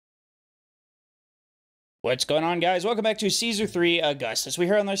What's going on, guys? Welcome back to Caesar 3 Augustus. We're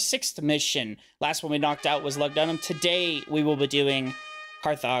here on our 6th mission. Last one we knocked out was Lugdunum. Today, we will be doing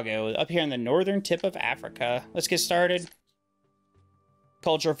Carthago, up here in the northern tip of Africa. Let's get started.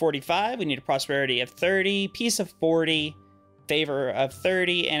 Culture of 45. We need a prosperity of 30, peace of 40, favor of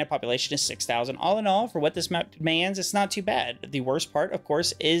 30, and a population of 6,000. All in all, for what this map demands, it's not too bad. The worst part, of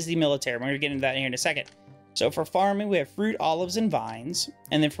course, is the military. We're going to get into that here in a second. So for farming, we have fruit, olives, and vines.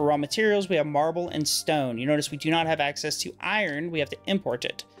 And then for raw materials, we have marble and stone. You notice we do not have access to iron. We have to import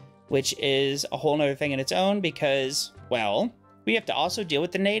it, which is a whole nother thing in its own because, well, we have to also deal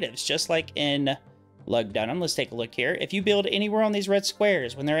with the natives, just like in Lugdunum. Let's take a look here. If you build anywhere on these red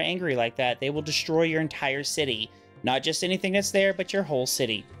squares, when they're angry like that, they will destroy your entire city. Not just anything that's there, but your whole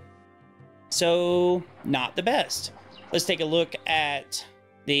city. So, not the best. Let's take a look at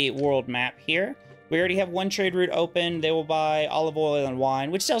the world map here. We already have one trade route open. They will buy olive oil and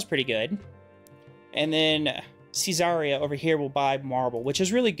wine, which sells pretty good. And then Caesarea over here will buy marble, which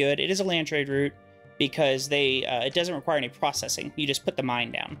is really good. It is a land trade route because it doesn't require any processing. You just put the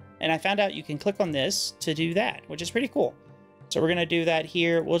mine down. And I found out you can click on this to do that, which is pretty cool. So we're going to do that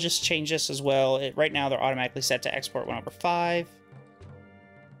here. We'll just change this as well. Right now, they're automatically set to export 1/5.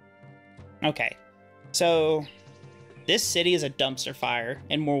 Okay. So this city is a dumpster fire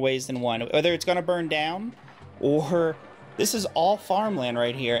in more ways than one. Whether it's going to burn down or this is all farmland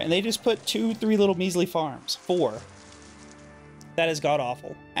right here. And they just put 2, 3 little measly farms. 4. That is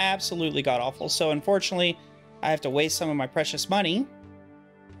god-awful. Absolutely god-awful. So unfortunately, I have to waste some of my precious money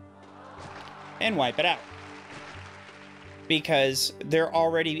and wipe it out. Because they're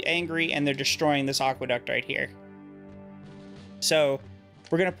already angry and they're destroying this aqueduct right here. So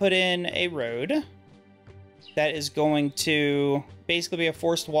we're going to put in a road that is going to basically be a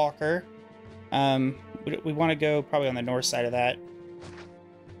forced walker. We want to go probably on the north side of that.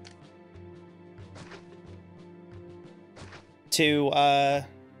 To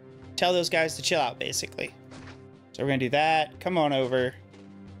tell those guys to chill out, basically. So we're going to do that. Come on over.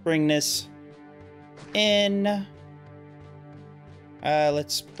 Bring this in.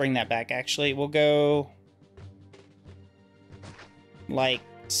 Let's bring that back, actually. We'll go like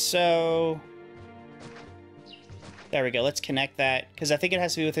so. There we go. Let's connect that, because I think it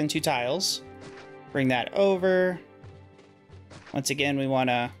has to be within 2 tiles. Bring that over. Once again, we want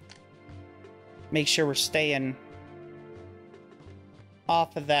to make sure we're staying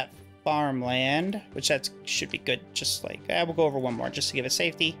off of that farmland, which that should be good. Just like, we'll go over one more just to give it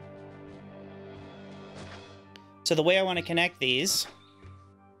safety. So the way I want to connect these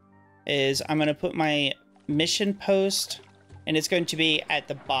is I'm going to put my mission post, and it's going to be at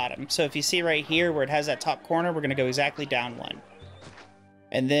the bottom. So if you see right here where it has that top corner, we're going to go exactly down 1.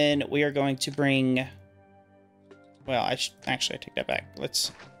 And then we are going to bring... Well, actually, I take that back.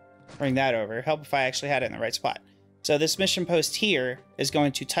 Let's bring that over. Help if I actually had it in the right spot. So this mission post here is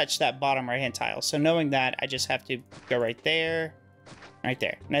going to touch that bottom right-hand tile. So knowing that, I just have to go right there, right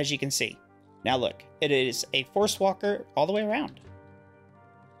there. And as you can see, now look, it is a force walker all the way around.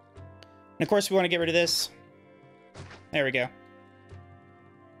 And of course, we want to get rid of this. There we go.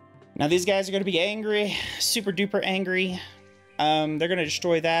 Now these guys are going to be angry, super duper angry. They're going to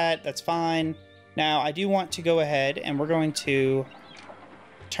destroy that. That's fine. Now I do want to go ahead and we're going to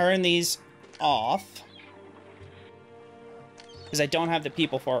turn these off because I don't have the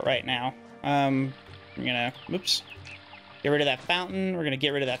people for it right now. I'm going to, oops, get rid of that fountain. We're going to get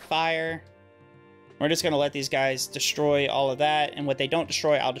rid of that fire. We're just going to let these guys destroy all of that. And what they don't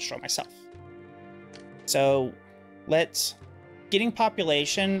destroy, I'll destroy myself. So getting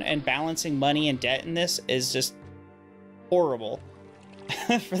population and balancing money and debt in this is just horrible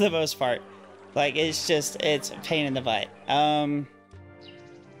for the most part. Like, it's a pain in the butt.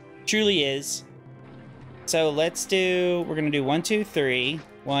 Truly is. So we're going to do 1, 2, 3,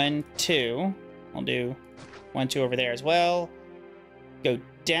 1, 2. I'll do 1, 2 over there as well. Go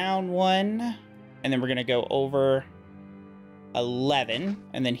down 1, and then we're going to go over 11,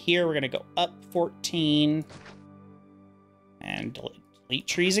 and then here we're going to go up 14, and delete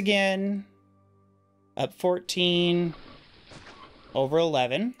trees again, up 14, over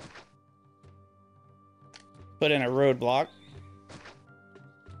 11, put in a roadblock.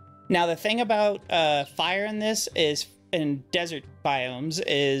 Now the thing about fire in this is, in desert biomes,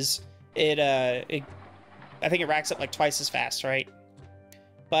 is I think it racks up like twice as fast, right?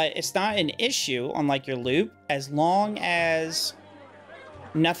 But it's not an issue on like your loop as long as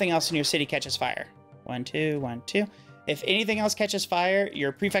nothing else in your city catches fire. 1, 2, 1, 2. If anything else catches fire,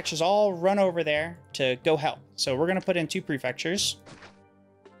 your prefectures all run over there to go help. So we're going to put in 2 prefectures.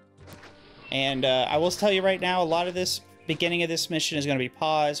 And I will tell you right now, a lot of this beginning of this mission is going to be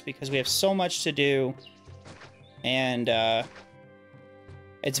paused because we have so much to do And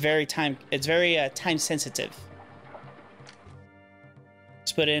it's very time sensitive.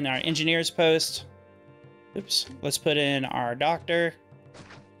 Let's put in our engineer's post. Oops. Let's put in our doctor.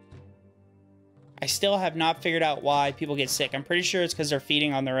 I still have not figured out why people get sick. I'm pretty sure it's because they're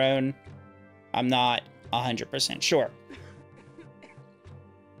feeding on their own. I'm not 100% sure.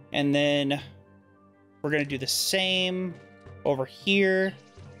 And then we're going to do the same over here.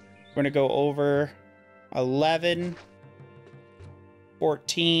 We're going to go over 11,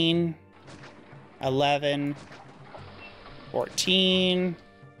 14, 11, 14,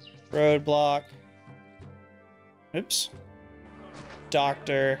 roadblock. Oops.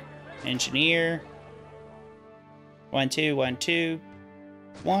 Doctor, engineer. 1, 2, 1, 2,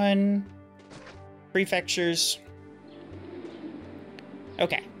 1. Prefectures.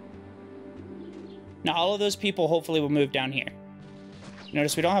 Okay. Now all of those people hopefully will move down here.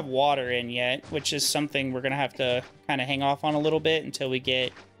 Notice we don't have water in yet, which is something we're going to have to kind of hang off on a little bit until we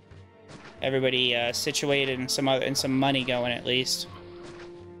get everybody situated and some money going at least.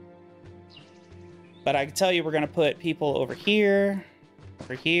 But I can tell you we're going to put people over here,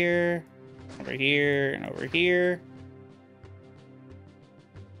 over here, over here, and over here.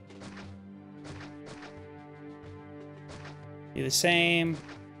 Do the same.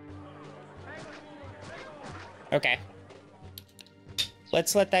 Okay.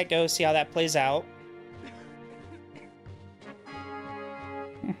 Let's let that go, see how that plays out.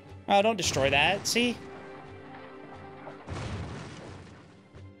 Oh, don't destroy that, see?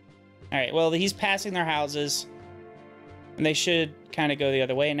 Alright, well, he's passing their houses. And they should kind of go the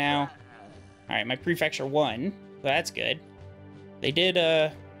other way now. Alright, my prefecture won. So that's good. They did,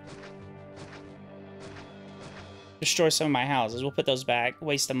 destroy some of my houses. We'll put those back.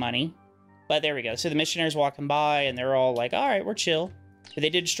 Waste of money. But there we go. So the missionaries walking by, and they're all like, alright, we're chill. But they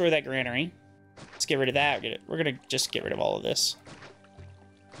did destroy that granary. Let's get rid of that. We're gonna just get rid of all of this.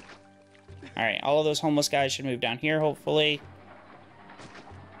 Alright, all of those homeless guys should move down here, hopefully.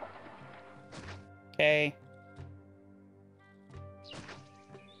 Okay.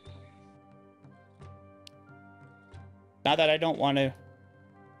 Not that I don't want to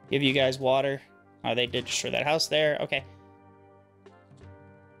give you guys water. Oh, they did destroy that house there. Okay.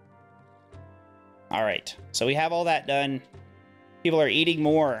 Alright, so we have all that done. People are eating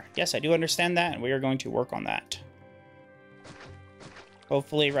more. Yes, I do understand that, and we are going to work on that.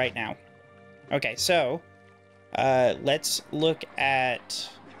 Hopefully right now. Okay, so let's look at...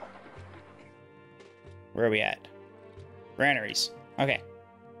 Where are we at? Granaries. Okay.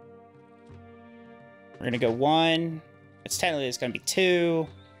 We're going to go 1. It's going to be 2.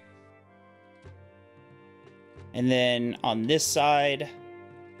 And then on this side,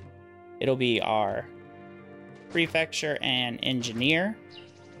 it'll be our prefecture and engineer.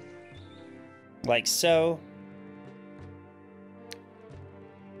 Like so.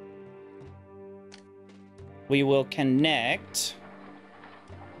 We will connect.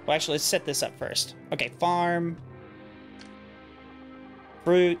 Well, actually, let's set this up first. Okay, farm.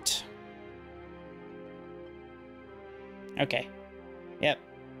 Fruit. Okay. Yep.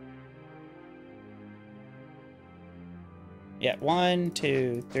 Yeah, 1,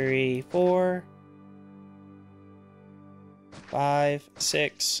 2, 3, 4, 5,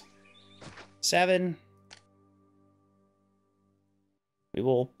 6, 7. We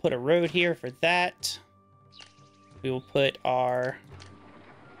will put a road here for that. We will put our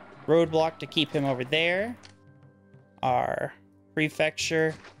roadblock to keep him over there. Our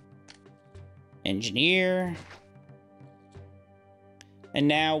prefecture, engineer. And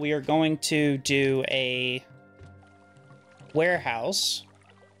now we are going to do a warehouse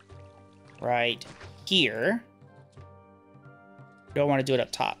right here. Don't want to do it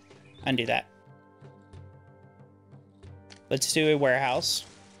up top. Undo that. Let's do a warehouse.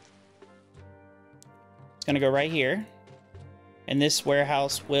 It's going to go right here. And this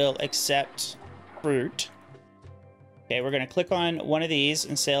warehouse will accept fruit. Okay, we're going to click on one of these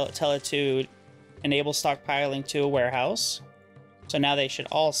and tell it to enable stockpiling to a warehouse. So now they should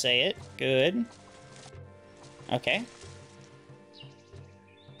all say it. Good. Okay.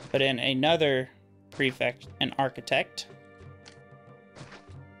 Put in another prefect and architect.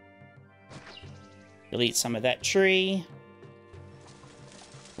 Delete some of that tree.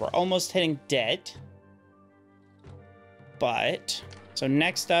 We're almost hitting debt. But, so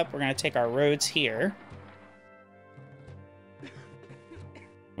next up, we're going to take our roads here.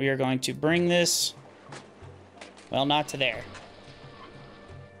 We are going to bring this, well, not to there.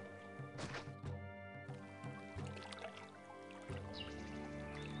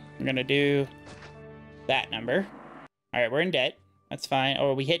 I'm going to do that number. All right, we're in debt. That's fine.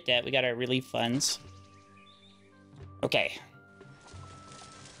 Or we hit debt. We got our relief funds. Okay.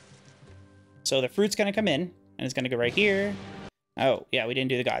 So the fruit's gonna come in, and it's gonna go right here. Oh, yeah, we didn't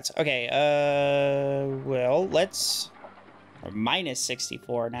do the gods. Okay, well, let's... We're minus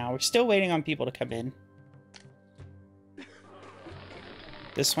 64 now. We're still waiting on people to come in.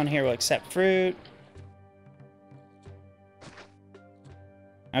 This one here will accept fruit.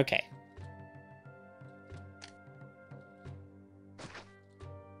 Okay.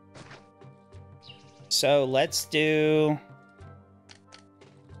 So let's do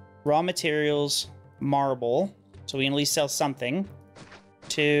raw materials, marble. So we can at least sell something.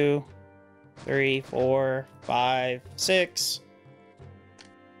 2, 3, 4, 5, 6.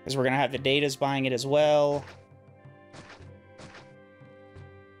 Because we're going to have the datas buying it as well.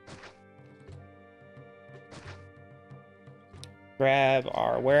 Grab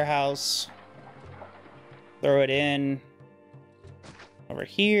our warehouse. Throw it in over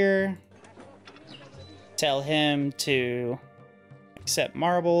here. Tell him to accept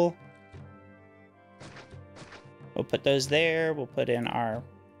marble. We'll put those there. We'll put in our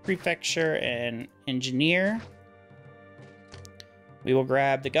prefecture and engineer. We will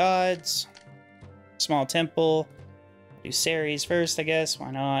grab the gods. Small temple. Do Ceres first, I guess. Why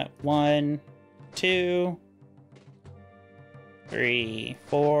not? 1, 2, 3,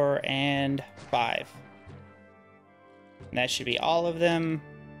 4, and 5. And that should be all of them.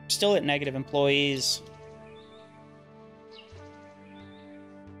 Still at negative employees.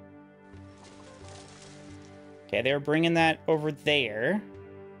 Okay, they're bringing that over there.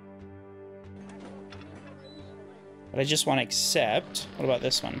 But I just want to accept. What about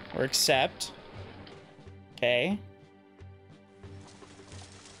this one? Or accept. Okay.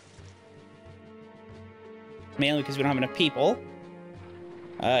 Mainly because we don't have enough people.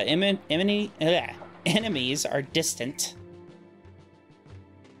 Enemies are distant.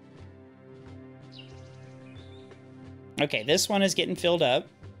 Okay, this one is getting filled up.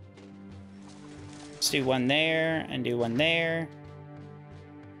 Let's do one there, and do one there.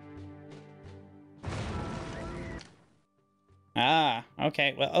 Ah,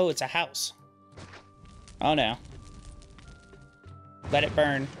 okay. Well, oh, it's a house. Oh, no. Let it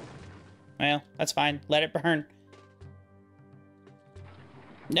burn. Well, that's fine. Let it burn.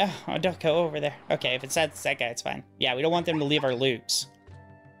 No, oh, don't go over there. Okay, if it's that guy, it's fine. Yeah, we don't want them to leave our loops.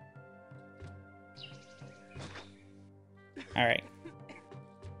 Alright.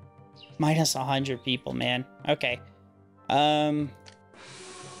 Minus 100 people, man. Okay.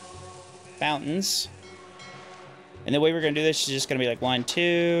 Fountains. And the way we're gonna do this is just gonna be like 1,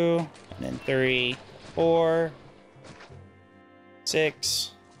 2, and then 3, 4,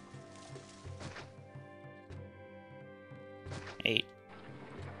 6, 8.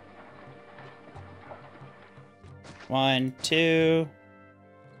 1, 2,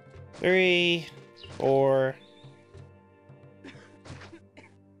 3, 4,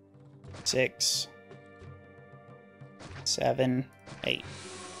 6, 7, 8.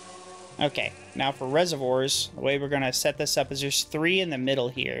 Okay, now for reservoirs, the way we're gonna set this up is there's 3 in the middle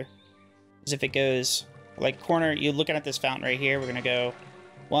here. As if it goes, like corner, you're looking at this fountain right here, we're gonna go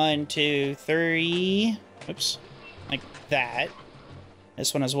 1, 2, 3, oops, like that.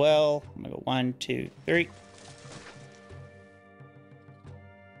 This one as well, I'm gonna go 1, 2, 3.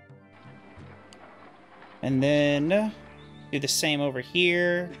 And then do the same over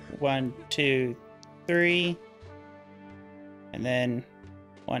here. 1, 2, 3. And then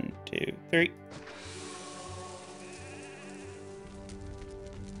 1, 2, 3.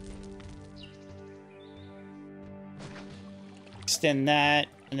 Extend that.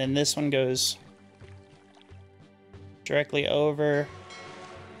 And then this one goes directly over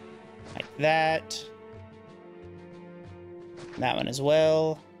like that. That one as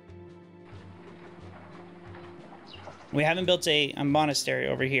well. We haven't built a monastery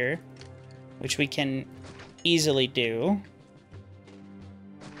over here, which we can easily do.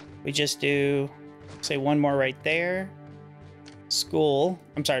 We just do, say, one more right there. School.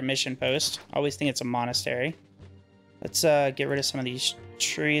 I'm sorry, mission post. I always think it's a monastery. Let's get rid of some of these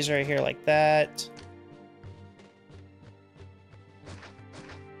trees right here like that.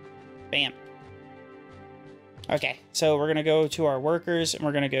 Bam. Okay, so we're going to go to our workers, and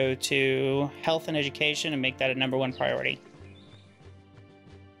we're going to go to health and education and make that a #1 priority.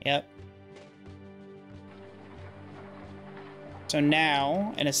 Yep. So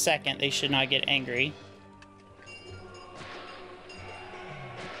now, in a second, they should not get angry.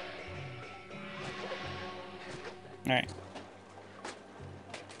 Alright.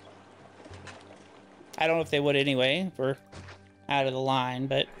 I don't know if they would anyway, if we're out of the line,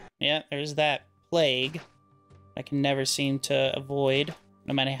 but yeah, there's that plague. I can never seem to avoid,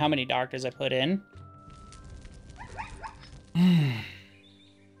 no matter how many doctors I put in.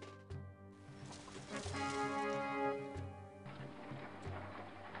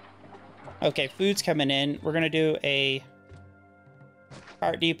 Okay, food's coming in. We're gonna do a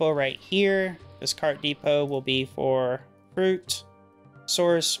cart depot right here. This cart depot will be for fruit,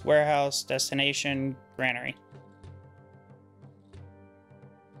 source, warehouse, destination, granary.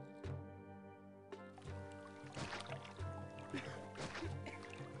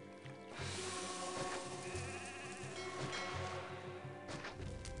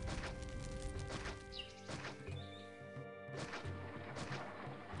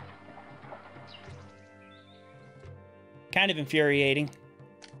 Kind of infuriating.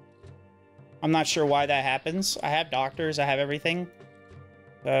 I'm not sure why that happens. I have doctors, I have everything.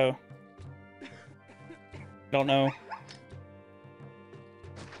 So, don't know.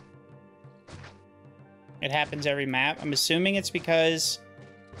 It happens every map. I'm assuming it's because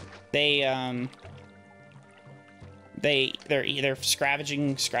they're either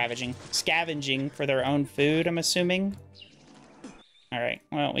scavenging for their own food, I'm assuming. Alright,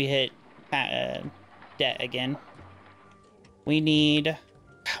 well, we hit debt again. We need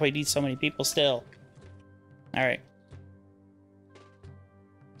so many people still. Alright.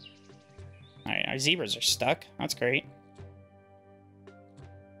 Alright, our zebras are stuck. That's great.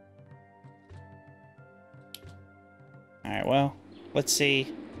 Alright, well, let's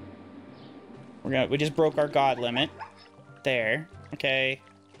see. We just broke our god limit. There. Okay.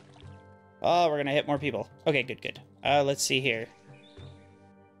 Oh, we're gonna hit more people. Okay, good, good. Let's see here.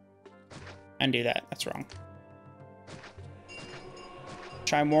 Undo that. That's wrong.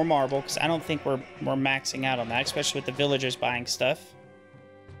 Try more marble, because I don't think we're maxing out on that, especially with the villagers buying stuff.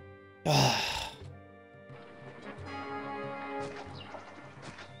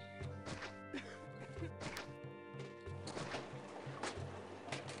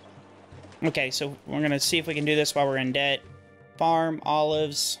 Okay, so we're gonna see if we can do this while we're in debt. Farm,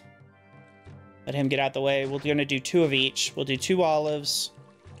 olives. Let him get out the way. We're gonna do 2 of each. We'll do 2 olives.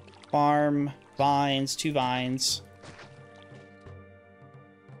 Farm, vines, 2 vines.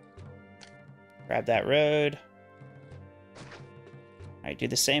 Grab that road. Alright, do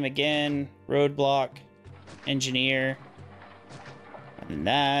the same again. Roadblock. Engineer. And then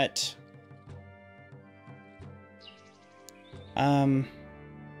that. Hang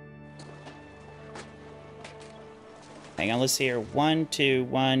on, let's see here. 1, 2,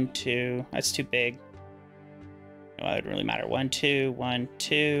 1, 2. That's too big. No, it doesn't really matter. 1, 2, 1,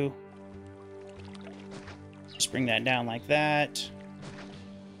 2. Just bring that down like that.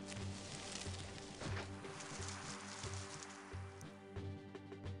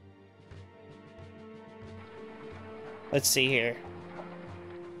 Let's see here.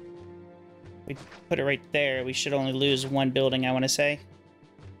 We put it right there. We should only lose 1 building, I want to say.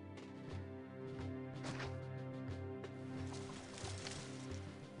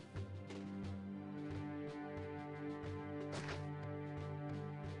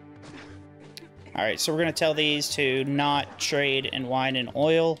 Alright, so we're going to tell these to not trade in wine and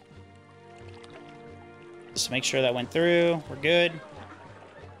oil. Just to make sure that went through. We're good.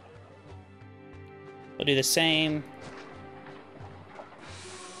 We'll do the same.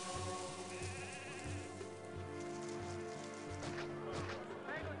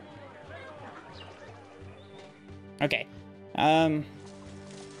 Okay.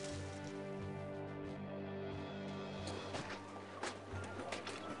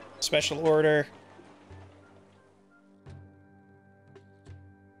 Special order.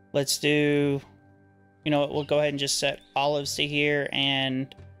 Let's do... You know what, we'll go ahead and just set olives to here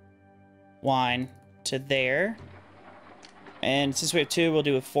and wine to there. And since we have 2, we'll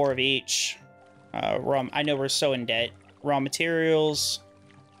do 4 of each. I know we're so in debt. Raw materials.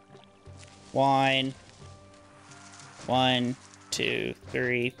 Wine. 1, 2,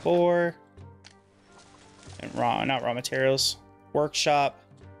 3, 4. And not raw materials. Workshop.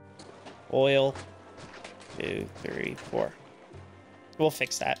 Oil. 2, 3, 4. We'll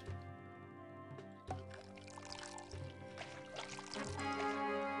fix that.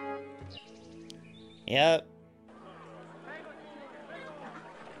 Yep.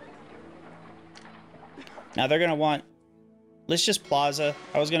 Now they're gonna want... Let's just plaza.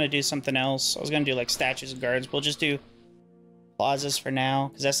 I was gonna do something else. I was gonna do like statues and gardens. We'll just do plazas for now,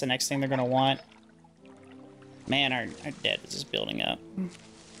 because that's the next thing they're gonna want. Man, our debt is just building up.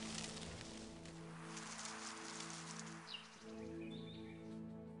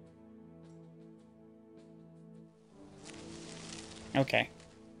 Okay.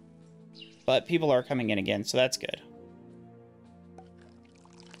 But people are coming in again, so that's good.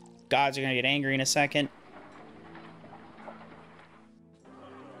 Gods are gonna get angry in a second.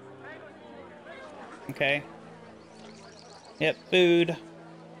 Okay. Yep, food.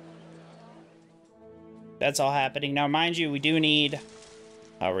 That's all happening. Now, mind you, we do need...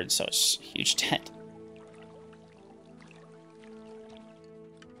 Oh, we're in such huge debt.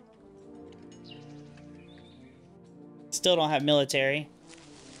 Still don't have military.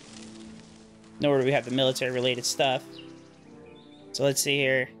 Nor do we have the military-related stuff. So let's see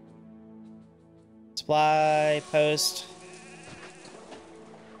here. Supply, post.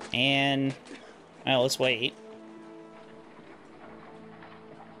 And... Oh, let's wait.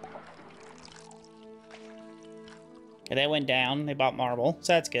 Okay, that went down. They bought marble,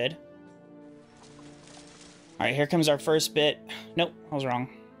 so that's good. Alright, here comes our first bit. Nope, I was wrong.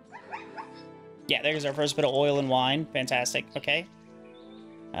 Yeah, there's our first bit of oil and wine. Fantastic. Okay.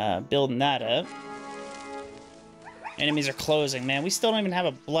 Building that up. Enemies are closing, man. We still don't even have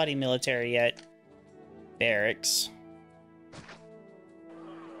a bloody military yet. Barracks.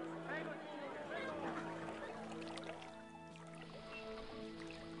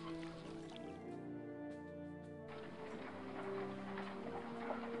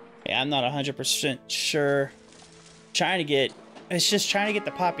 Yeah, I'm not 100% sure. It's just trying to get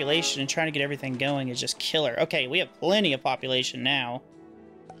the population and trying to get everything going is just killer. Okay, we have plenty of population now.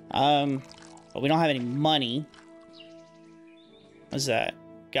 But we don't have any money. What's that?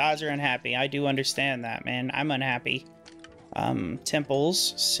 Gods are unhappy. I do understand that, man. I'm unhappy.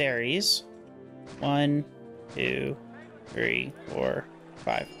 Temples, Ceres. 1, 2, 3, 4,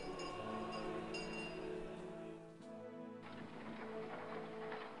 5.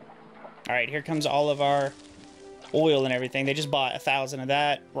 Alright, here comes all of our oil and everything. They just bought 1,000 of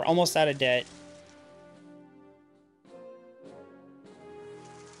that. We're almost out of debt.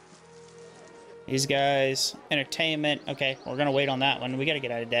 These guys, entertainment. Okay, we're gonna wait on that one. We gotta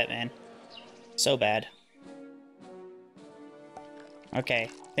get out of debt, man. So bad. Okay,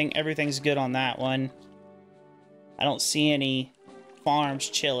 I think everything's good on that one. I don't see any farms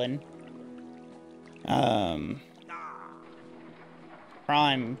chilling.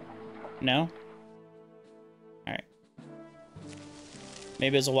 Prime, no? Alright.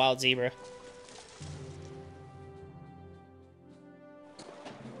 Maybe it's a wild zebra.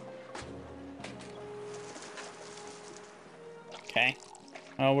 Okay.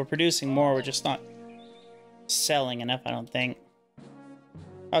 Well, we're producing more, we're just not selling enough, I don't think.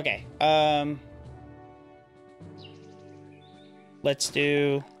 Okay, let's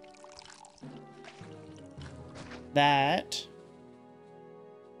do that.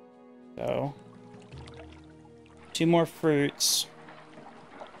 So, 2 more fruits.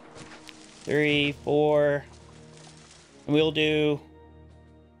 3, 4. And we'll do...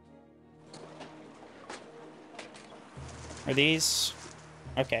 Are these?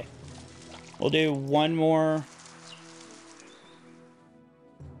 Okay. We'll do 1 more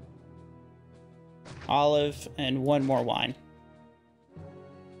olive and 1 more wine.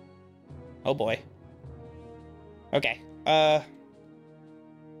 Oh boy. Okay.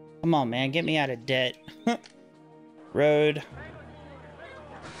 Come on, man. Get me out of debt. Road.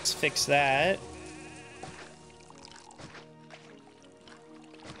 Let's fix that.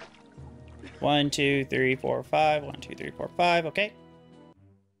 One, 2, 3, 4, 5. 1, 2, 3, 4, 5. Okay.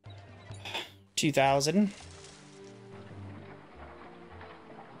 2,000.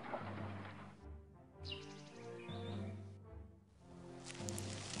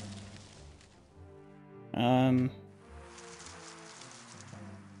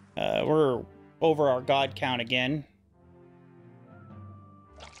 We're over our god count again.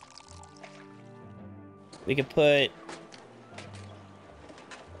 We could put...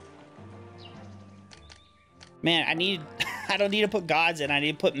 Man, I don't need to put gods in. I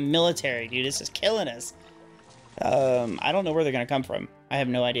need to put military, dude. This is killing us. I don't know where they're going to come from. I have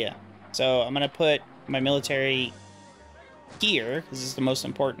no idea. So I'm going to put my military here, because this is the most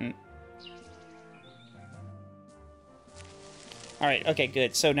important. Alright, okay,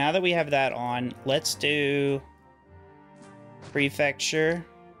 good. So now that we have that on, let's do prefecture,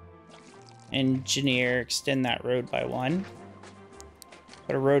 engineer, extend that road by 1.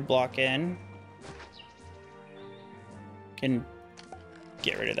 Put a roadblock in. Can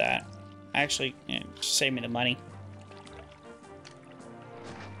get rid of that. Actually, yeah, just save me the money.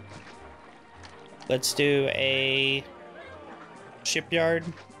 Let's do a shipyard.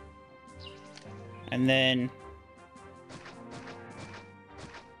 And then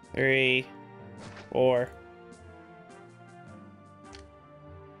 3, 4.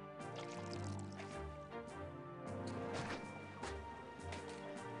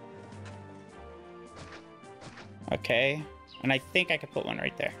 Okay, and I think I could put one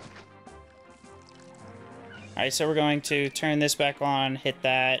right there. Alright, so we're going to turn this back on, hit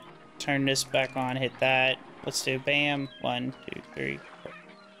that, turn this back on, hit that. Let's do bam. 1, 2, 3, 4.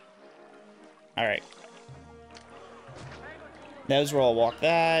 Alright. Nose roll, walk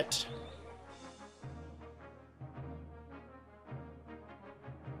that.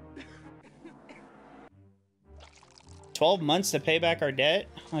 $12 months to pay back our debt?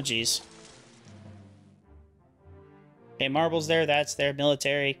 Oh, jeez. Okay, marbles there, that's there.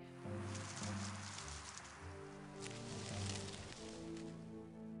 Military.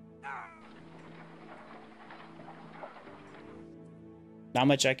 Not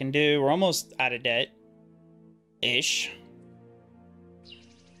much I can do. We're almost out of debt. Ish.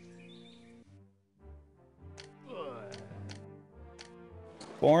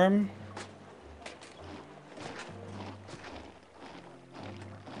 Forum.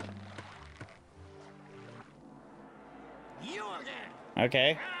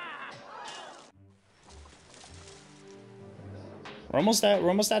 Okay. We're almost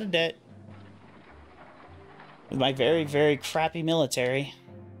out of debt. With my very, very crappy military.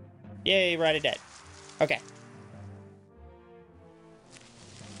 Yay, we're out of debt. Okay.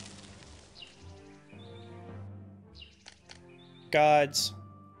 Gods.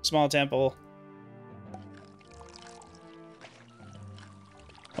 Small temple.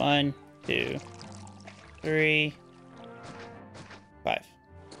 1, 2, 3, 5.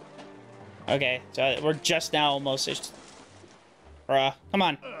 Okay, so we're just now almost... Bruh, come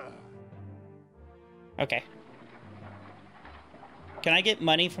on. Okay. Can I get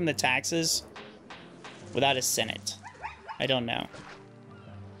money from the taxes without a Senate? I don't know.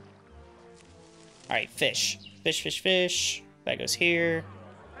 Alright, fish. Fish, fish, fish. That goes here.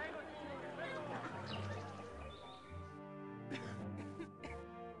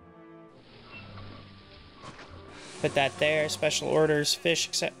 Put that there. Special orders. Fish,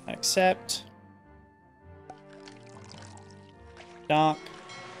 accept. Dock.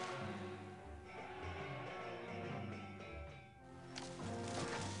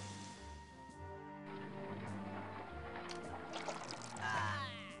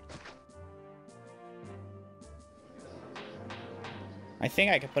 I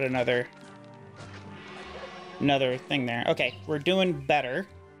think I could put another thing there. Okay, we're doing better.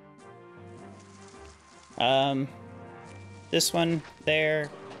 This one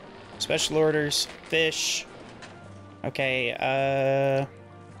there. Special orders, fish. Okay,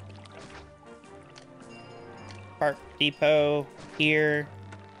 Park Depot here.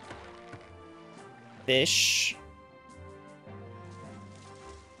 Fish.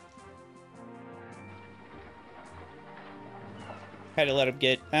 Had to let him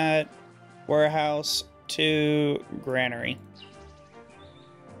get that. Warehouse to granary.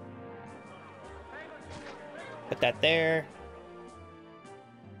 Put that there.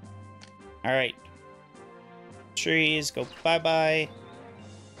 Alright. Trees, go bye-bye.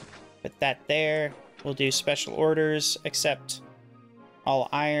 Put that there. We'll do special orders, accept all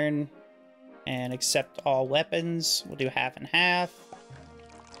iron, and accept all weapons. We'll do half and half.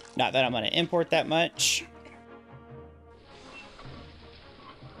 Not that I'm going to import that much.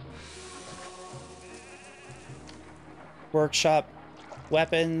 Workshop,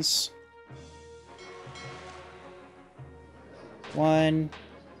 weapons. 1,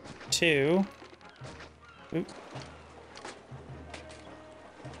 2. Oop.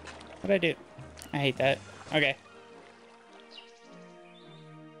 What'd I do? I hate that. Okay.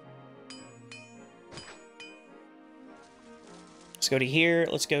 Let's go to here.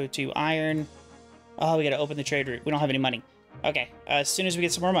 Let's go to iron. Oh, we gotta open the trade route. We don't have any money. Okay. As soon as we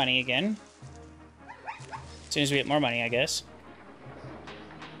get some more money again. As soon as we get more money, I guess.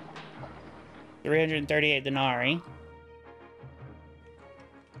 338 denarii.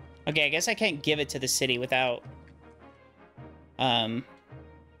 Okay, I guess I can't give it to the city without... Okay,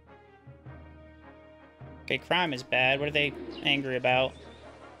 crime is bad. What are they angry about?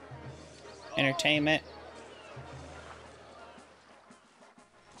 Entertainment.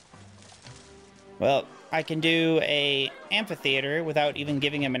 Well, I can do a amphitheater without even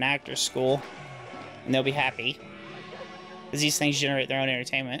giving them an actor's school. And they'll be happy. Because these things generate their own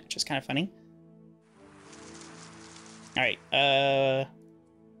entertainment, which is kind of funny. Alright,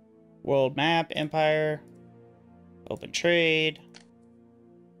 world map, empire, open trade.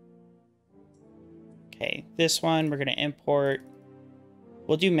 Okay, this one we're going to import.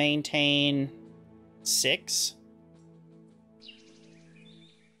 We'll do maintain 6.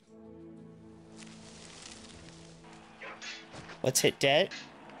 Let's hit debt.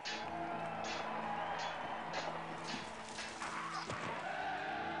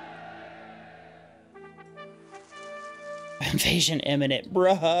 Invasion imminent.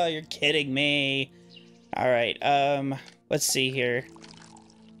 Bruh, you're kidding me. Alright, let's see here.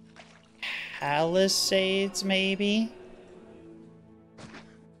 palisades, maybe?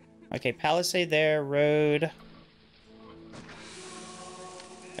 Okay, palisade there, road.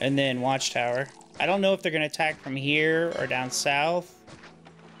 And then watchtower. I don't know if they're going to attack from here or down south.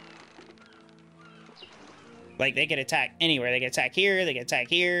 Like, they could attack anywhere. They could attack here, they could attack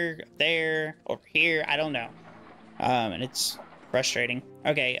here, there, over here. I don't know. And it's frustrating.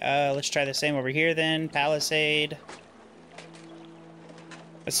 Okay, let's try the same over here then. Palisade.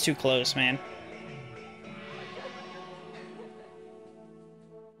 That's too close, man.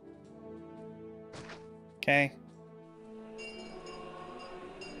 Okay.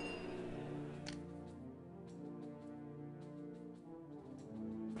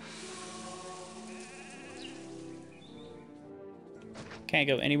 Can't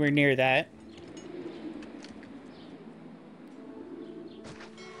go anywhere near that.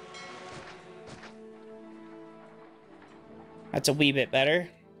 That's a wee bit better.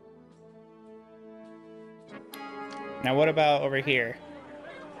 Now what about over here?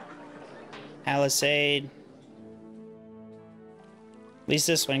 Palisade. At least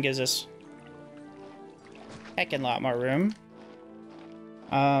this one gives us a heckin' lot more room.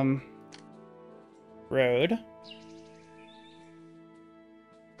 Road.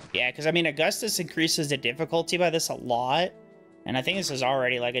 Yeah, because I mean, Augustus increases the difficulty by this a lot. And I think this is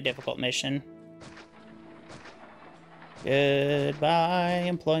already like a difficult mission. Goodbye,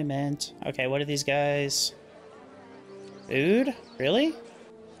 employment. Okay, what are these guys? Food? Really?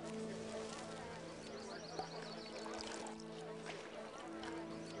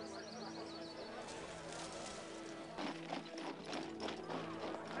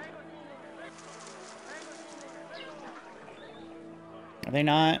 Are they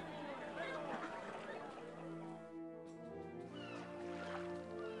not?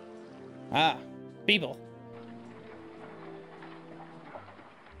 Ah, people.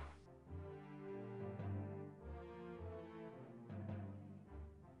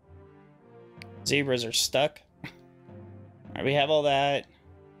 Zebras are stuck. Alright, we have all that.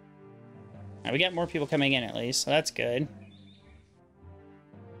 Alright, we got more people coming in at least, so that's good.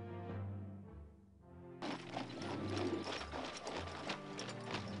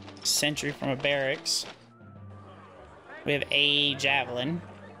 Sentry from a barracks. We have a javelin.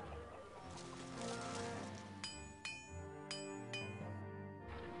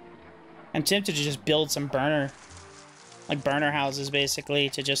 I'm tempted to just build some burner houses, basically,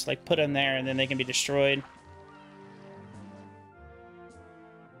 to just, like, put them there, and then they can be destroyed.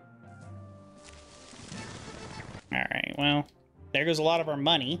 Alright, well, there goes a lot of our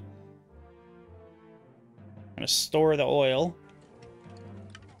money. I'm gonna store the oil.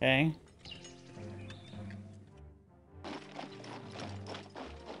 Okay.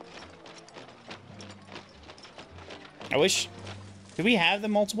 I wish... Do we have the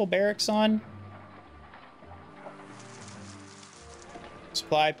multiple barracks on?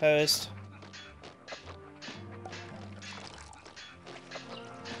 Supply post.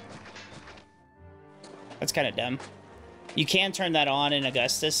 That's kind of dumb. You can turn that on in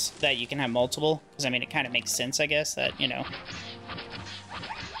Augustus, that you can have multiple. Because, I mean, it kind of makes sense, I guess, that, you know.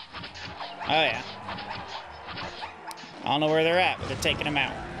 Oh, yeah. I don't know where they're at, but they're taking them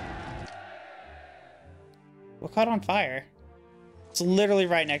out. What caught on fire? It's literally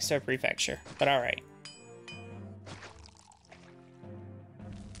right next to a prefecture, but alright.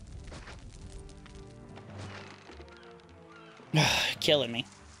 Killing me.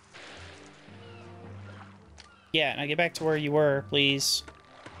 Yeah, now get back to where you were, please.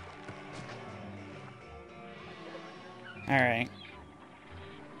 Alright.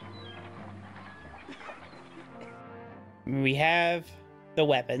 We have the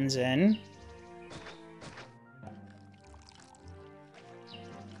weapons in.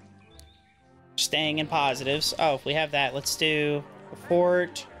 Staying in positives. Oh, if we have that, let's do the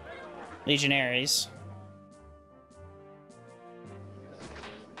fort, legionaries.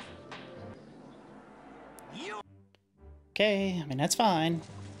 Okay, I mean, that's fine.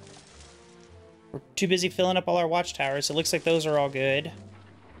 We're too busy filling up all our watchtowers. It looks like those are all good.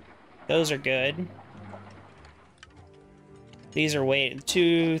 Those are good. These are wait,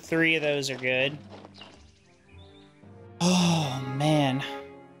 2, 3 of those are good. Oh, man.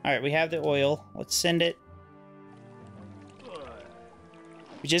 Alright, we have the oil. Let's send it.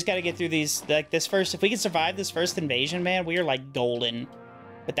 We just gotta get through these, like, this first... If we can survive this first invasion, man, we are, like, golden.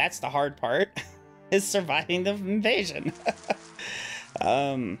 But that's the hard part, is surviving the invasion.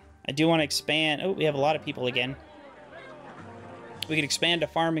 I do want to expand... Oh, we have a lot of people again. We can expand to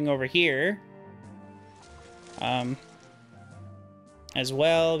farming over here. As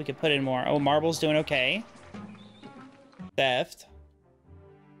well, we could put in more... Oh, marble's doing okay. Theft.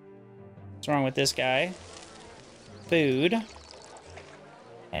 What's wrong with this guy? Food.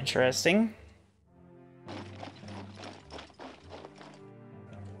 Interesting.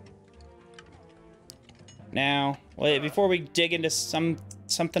 Now, wait, before we dig into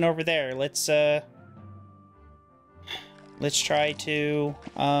something over there, let's try to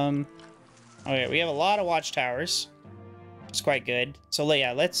okay, we have a lot of watchtowers. It's quite good. So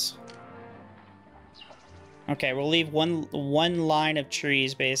yeah, let's okay, we'll leave one line of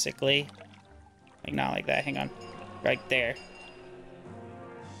trees basically. Like not like that, hang on. Right there.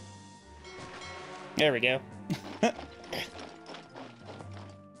 There we go.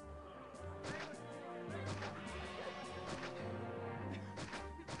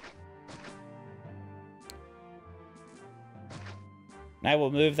 I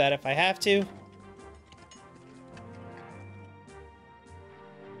will move that if I have to.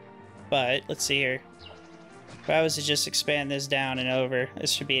 But, let's see here. If I was to just expand this down and over,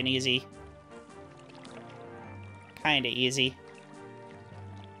 this should be an easy... Kinda easy...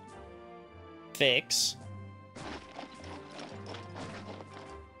 fix.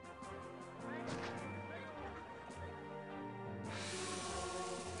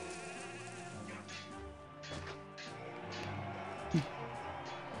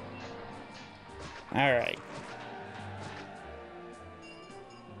 All right.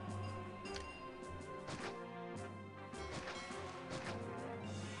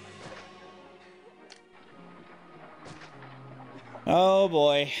 Oh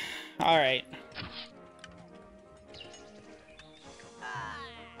boy. All right.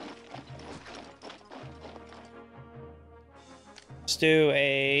 Let's do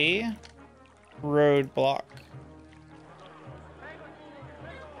a roadblock.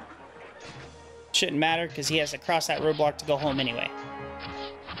 Shouldn't matter because he has to cross that roadblock to go home anyway.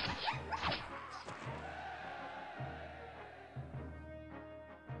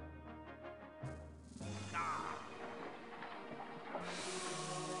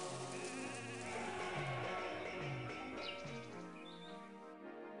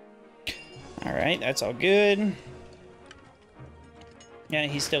 All right, that's all good. Yeah,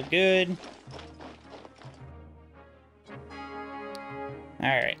 he's still good. All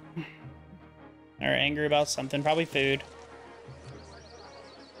right. They're angry about something, probably food.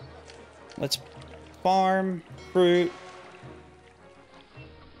 Let's farm fruit.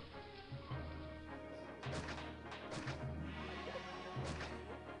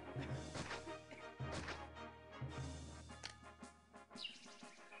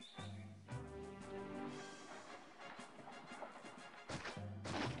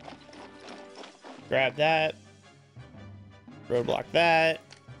 Grab that. Roadblock that.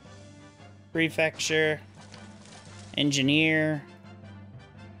 Prefecture. Engineer.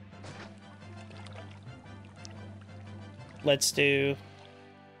 Let's do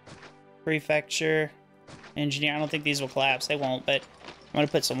prefecture. Engineer. I don't think these will collapse. They won't, but I'm going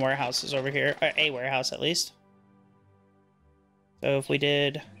to put some warehouses over here. Or a warehouse, at least. So if we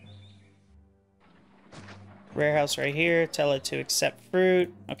did warehouse right here, tell it to accept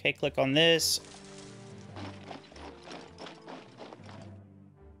fruit. Okay, click on this.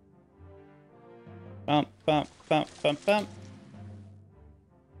 Bump, bump, bump, bump, bump.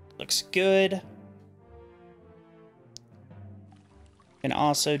 Looks good. Can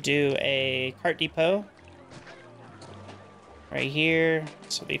also do a cart depot. Right here.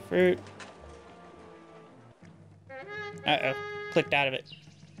 This will be fruit. Uh-oh. Clicked out of it.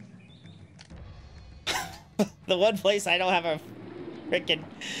 The one place I don't have a freaking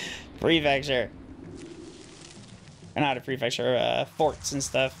prefecture. Or not a prefecture, forts and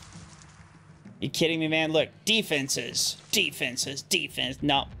stuff. You kidding me, man? Look, defenses, defenses, defense.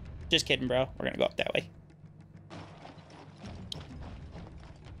 No, just kidding, bro. We're gonna go up that way.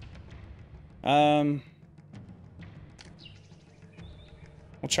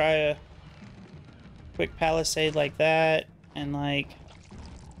 We'll try a quick palisade like that, and like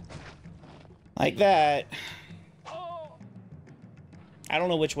that. I don't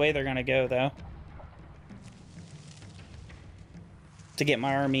know which way they're gonna go, though. To get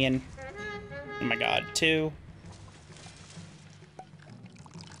my army in. Oh my god, 2.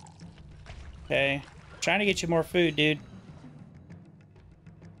 Okay. Trying to get you more food, dude.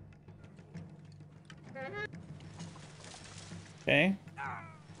 Okay.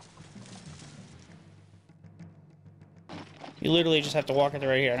 You literally just have to walk it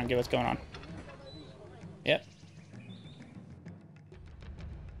right here. I don't get what's going on. Yep.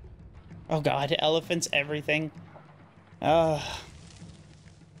 Oh god, elephants, everything.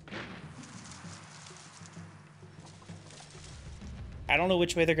 I don't know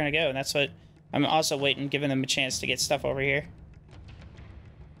which way they're gonna go, and that's what I'm also waiting, giving them a chance to get stuff over here.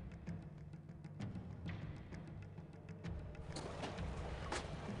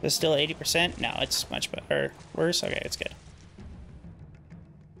 Is it still 80%? No, it's much better. Worse? Okay, it's good.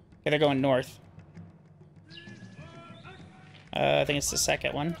 Okay, they're going north. I think it's the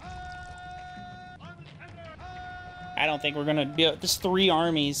second one. I don't think we're gonna be... There's 3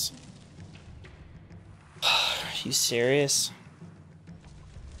 armies. Are you serious?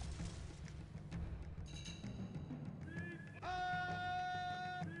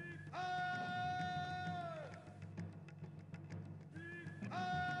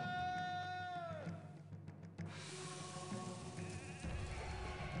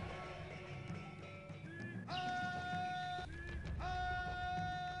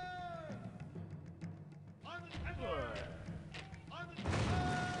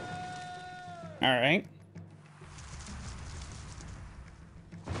 All right.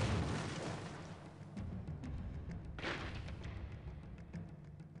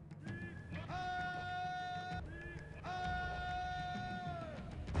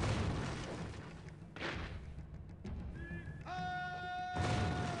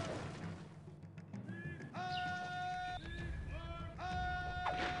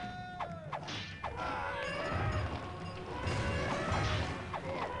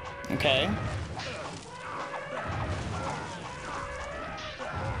 Okay.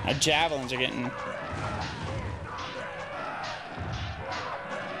 Our javelins are getting...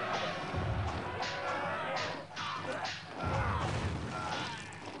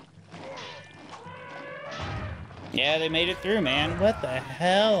 Yeah, they made it through, man. What the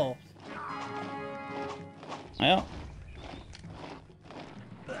hell? Well...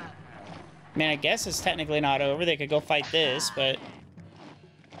 I mean, I guess it's technically not over. They could go fight this, but...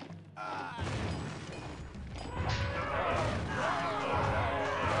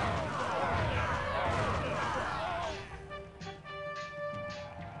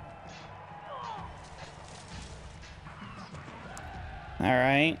 All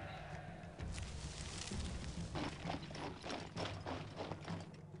right.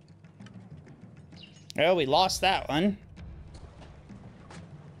 Oh, we lost that one.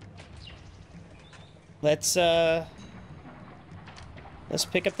 Let's pick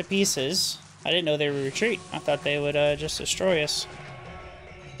up the pieces. I didn't know they would retreat. I thought they would just destroy us.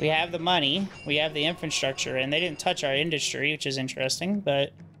 We have the money, we have the infrastructure, and they didn't touch our industry, which is interesting,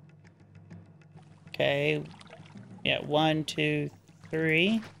 but... Okay. Yeah, 1, 2,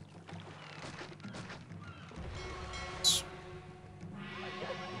 3.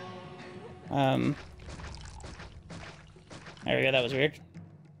 There we go, that was weird.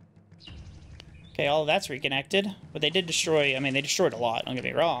 Okay, all of that's reconnected. But they did destroy, I mean, they destroyed a lot, don't get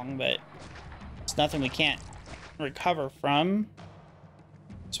me wrong, but it's nothing we can't recover from.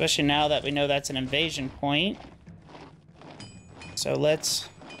 Especially now that we know that's an invasion point. So let's...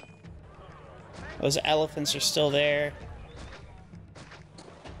 Those elephants are still there.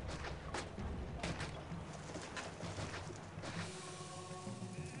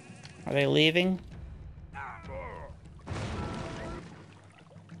 Are they leaving?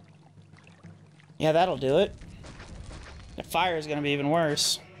 Yeah, that'll do it. The fire is going to be even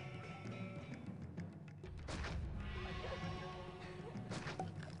worse.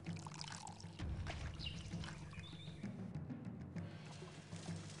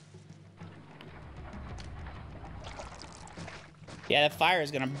 Yeah, that fire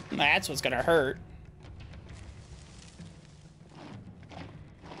is going to... That's what's going to hurt.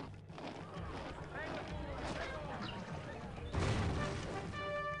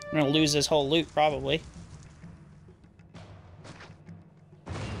 I'm gonna lose this whole loot, probably.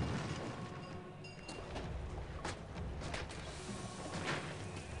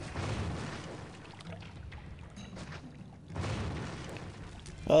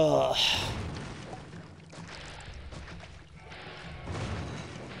 Ugh.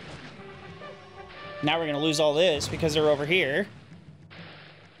 Now we're gonna lose all this because they're over here.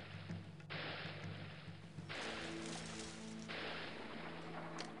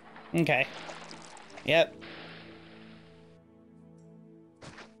 Okay. Yep.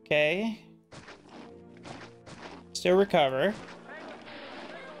 Okay. Still recover.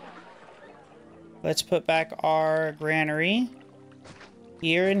 Let's put back our granary.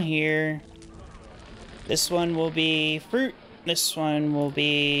 Here and here. This one will be fruit. This one will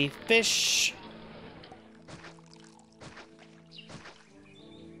be fish.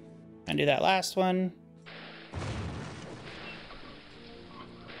 And do that last one.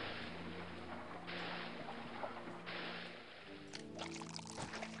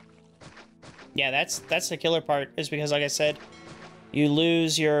 Yeah, that's the killer part, is because, like I said, you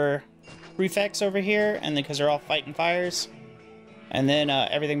lose your prefects over here, and then because they're all fighting fires, and then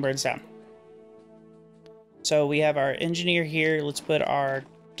everything burns down. So we have our engineer here. Let's put our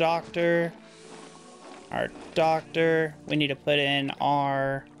doctor. Our doctor. We need to put in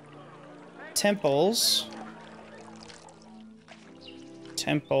our temples.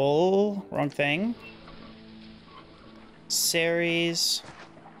 Temple. Wrong thing. Ceres.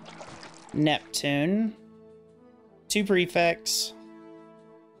 Neptune. 2 prefects.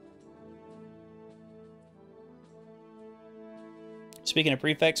 Speaking of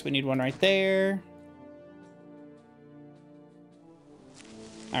prefects, we need one right there.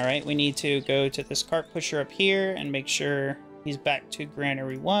 Alright, we need to go to this cart pusher up here and make sure he's back to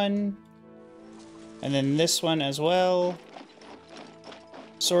Granary 1. And then this one as well.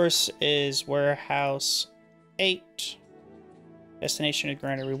 Source is Warehouse 8. Destination is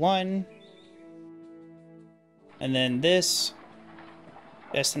Granary 1. And then this.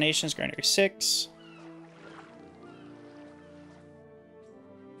 Destination is Granary 6.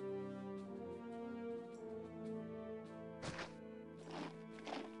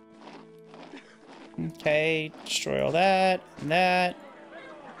 Okay, destroy all that and that.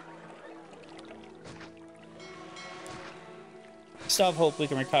 Still have hope we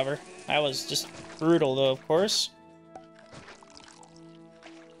can recover. That was just brutal, though, of course.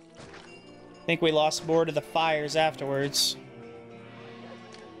 I think we lost more to the fires afterwards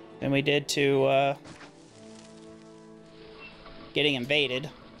than we did to getting invaded.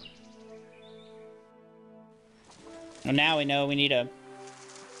 Well, now we know we need a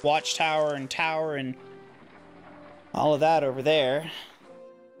watchtower and tower and all of that over there.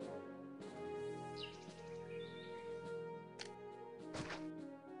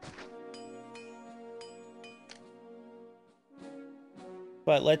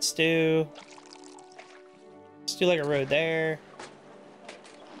 But let's do like a road there.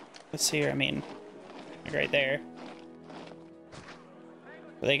 Let's see here, I mean, like right there.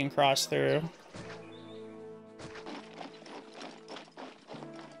 So they can cross through.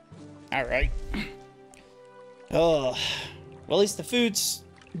 Alright. Oh. Well, at least the food's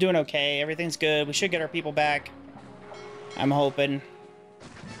doing okay. Everything's good. We should get our people back. I'm hoping.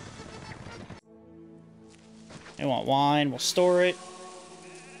 They want wine. We'll store it.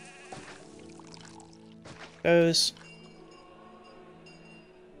 Goes.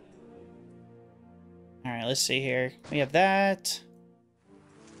 Alright, let's see here. We have that.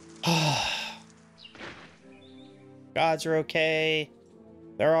 Gods are okay.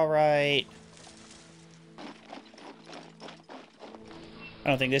 They're alright. I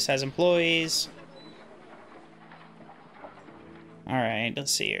don't think this has employees. Alright,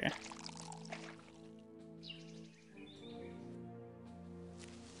 let's see here.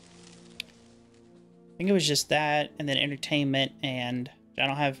 I think it was just that, and then entertainment, and I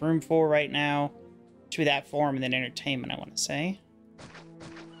don't have room for right now. Should be that form, and then entertainment, I want to say.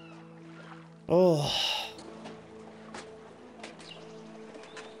 Oh.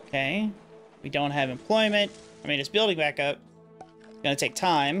 Okay. We don't have employment. I mean, it's building back up. It's gonna take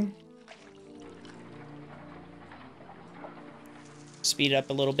time. Speed it up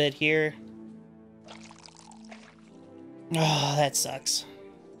a little bit here. Oh, that sucks.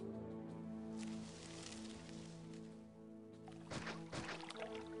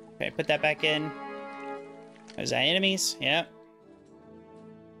 Okay, put that back in. Is that enemies? Yep.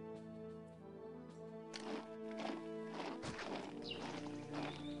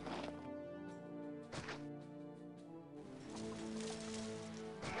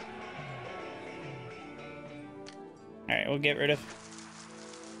 Alright, we'll get rid of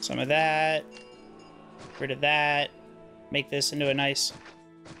some of that. Rid of that. Make this into a nice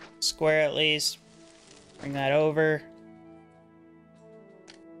square at least. Bring that over.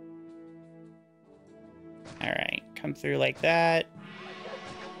 Alright, come through like that.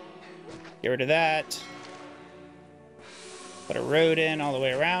 Get rid of that. Put a road in all the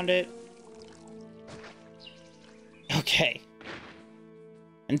way around it. Okay.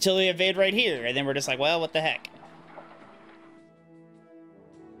 Until we invade right here, and then we're just like, well, what the heck?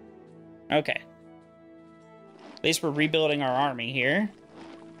 Okay. At least we're rebuilding our army here.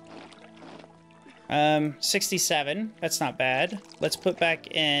 67. That's not bad. Let's put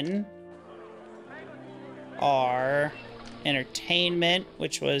back in our entertainment,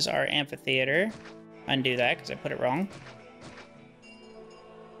 which was our amphitheater. Undo that, because I put it wrong.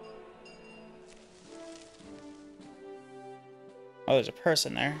 Oh, there's a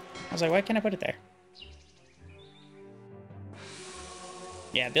person there. I was like, why can't I put it there?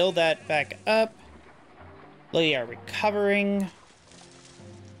 Yeah, build that back up. We are recovering.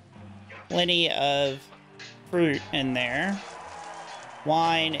 Plenty of fruit in there.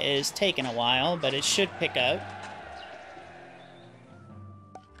 Wine is taking a while, but it should pick up.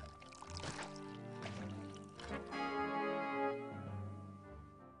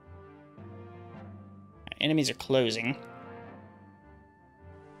 Enemies are closing.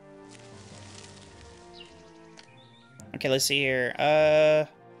 Okay, let's see here.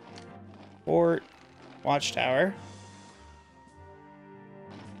 Fort, watchtower.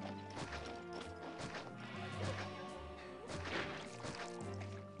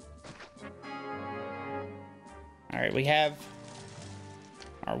 All right, we have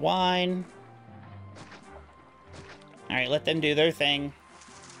our wine. All right, let them do their thing.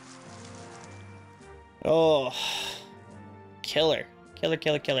 Oh, killer. Killer,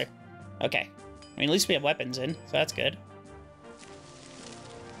 killer, killer. Okay. I mean, at least we have weapons in, so that's good.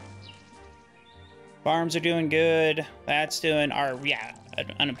 Farms are doing good. That's doing our, yeah,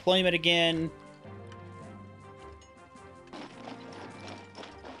 unemployment again.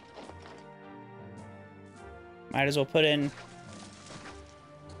 Might as well put in...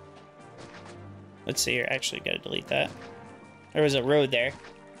 Let's see here. Actually, gotta delete that. There was a road there.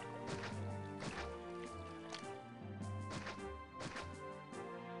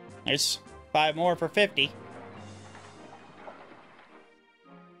 There's 5 more for 50.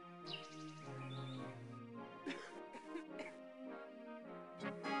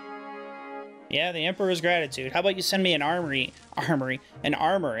 Yeah, the Emperor's gratitude. How about you send me an army, an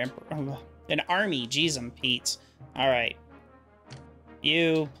armor, an army, jeez, I'm Pete's. All right.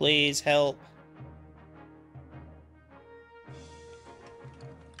 You, please help.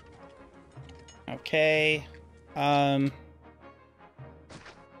 Okay. 1,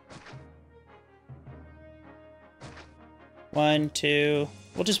 2.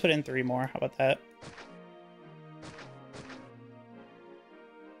 We'll just put in 3 more. How about that?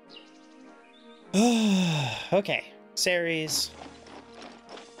 Okay. Ceres.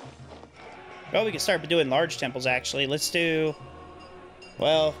 Well, we can start doing large temples, actually. Let's do...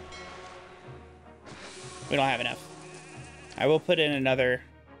 Well... We don't have enough. I will put in another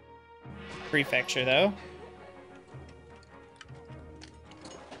prefecture, though.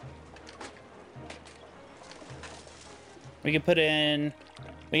 We could put in...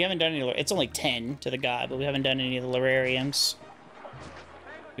 We haven't done any... It's only 10 to the god, but we haven't done any of the Larariums.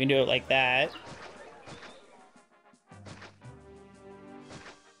 We can do it like that.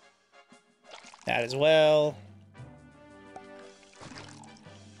 That as well.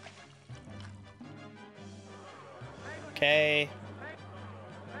 Okay.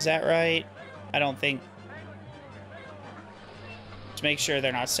 Is that right? I don't think... Just make sure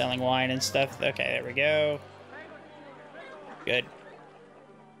they're not selling wine and stuff. Okay, there we go. Good.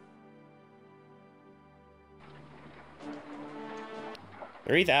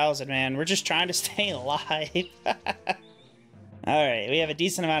 $3,000, man. We're just trying to stay alive. Alright, we have a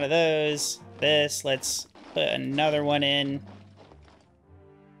decent amount of those. This, let's put another one in.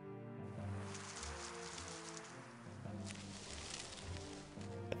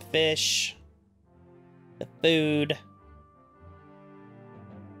 The fish. The food.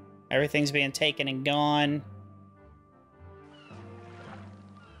 Everything's being taken and gone.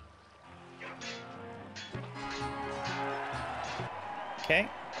 Okay.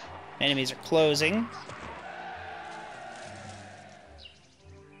 Enemies are closing.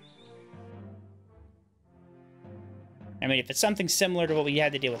 I mean, if it's something similar to what we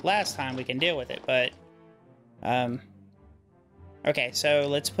had to deal with last time, we can deal with it, but... Okay, so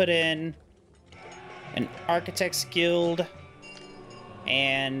let's put in an Architect's Guild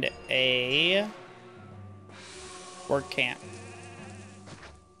and a work camp.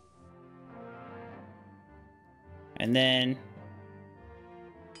 And then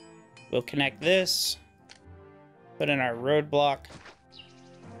we'll connect this, put in our roadblock.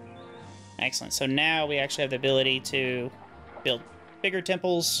 Excellent. So now we actually have the ability to build bigger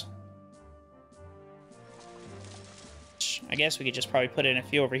temples. I guess we could just probably put in a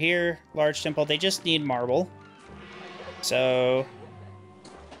few over here. Large temple. They just need marble. So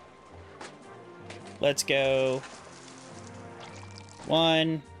let's go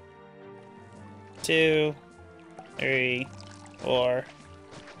 1, 2, 3, 4,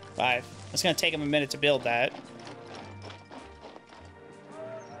 5. It's going to take them a minute to build that.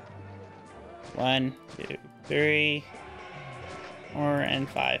 1, 2, 3, 4, and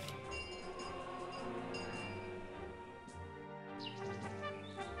 5.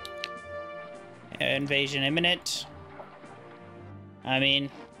 Invasion imminent. I mean,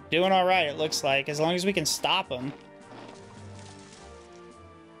 doing all right, it looks like, as long as we can stop them.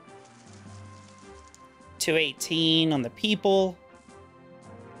 218 on the people.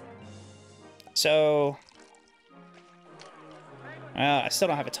 So, well, I still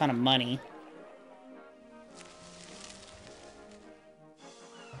don't have a ton of money.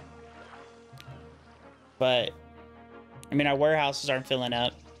 But, I mean, our warehouses aren't filling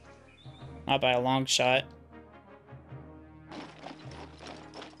up. Not by a long shot.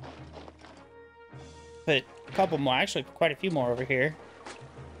 couple more. Actually, quite a few more over here.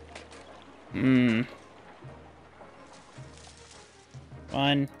 Hmm.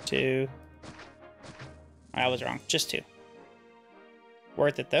 1, 2. I was wrong. Just 2.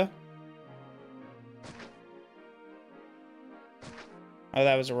 Worth it, though. Oh,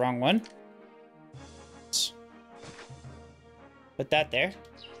 that was the wrong one. Put that there.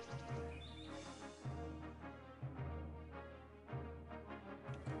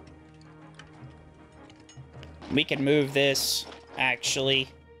 We can move this, actually,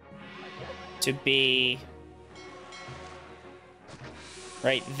 to be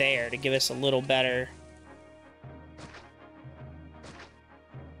right there to give us a little better...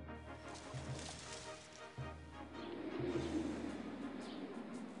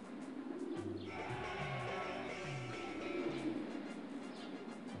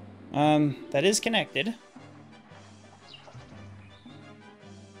 that is connected.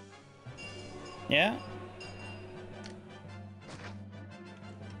 Yeah.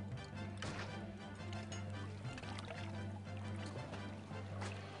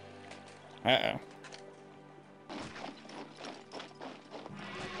 Uh-oh.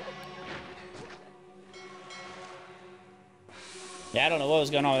 Yeah, I don't know what was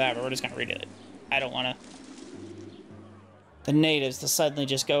going on with that, but we're just gonna redo it. I don't wanna... the natives to suddenly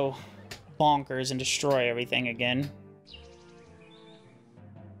just go bonkers and destroy everything again.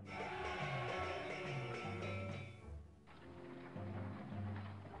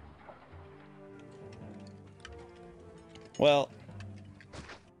 Well,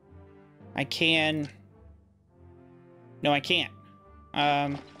 I can... No, I can't.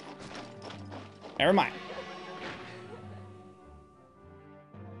 Never mind.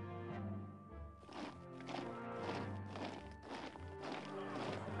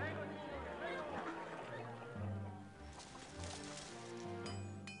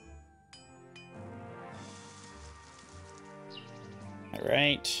 All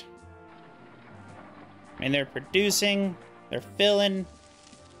right. I mean, they're producing, they're filling.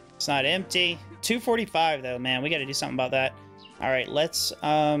 It's not empty. 245 though, man. We got to do something about that. All right, let's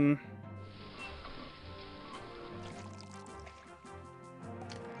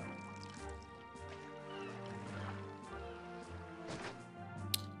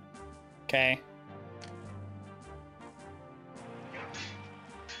okay.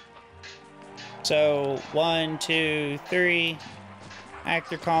 So 1, 2, 3.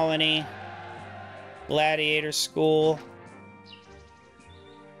 Actor colony. Gladiator school.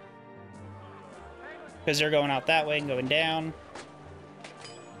 Because they're going out that way and going down.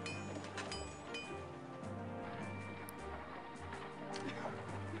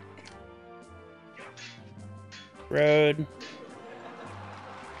 Road.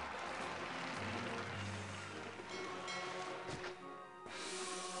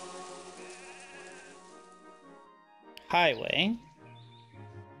 Highway.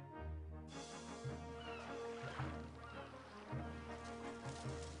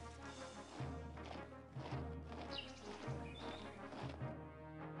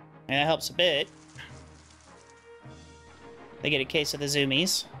 And that helps a bit. They get a case of the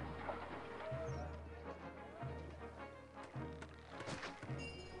zoomies.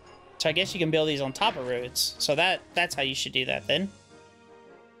 So I guess you can build these on top of roads. So that's how you should do that then.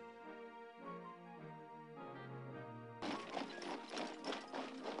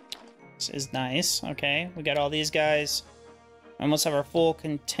 This is nice. Okay, we got all these guys. Almost have our full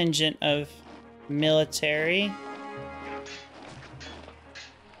contingent of military.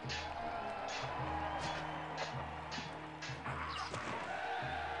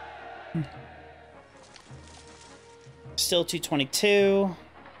 Still 222.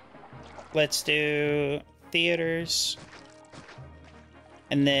 Let's do theaters.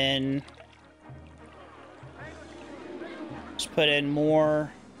 And then just put in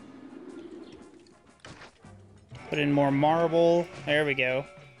more marble. There we go.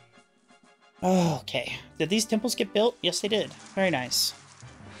 Oh, okay. Did these temples get built? Yes, they did. Very nice.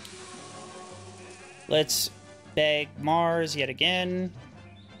 Let's beg Mars yet again.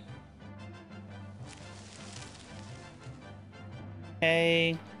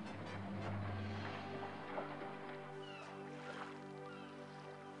 Okay.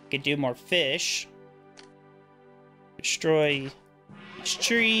 Could do more fish. Destroy these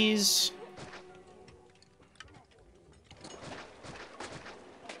trees.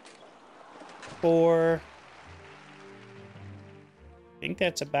 I think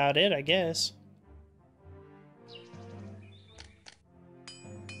that's about it, I guess.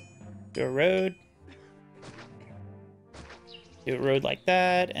 Do a road. Do a road like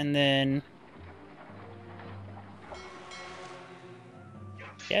that, and then...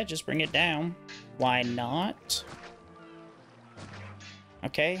 yeah, just bring it down. why not?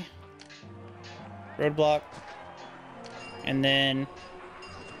 Okay. Roadblock. And then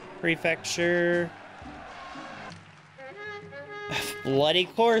prefecture. Bloody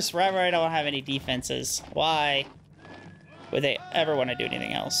course, right where I don't have any defenses. Why would they ever want to do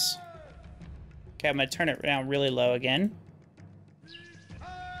anything else? Okay, I'm gonna turn it down really low again.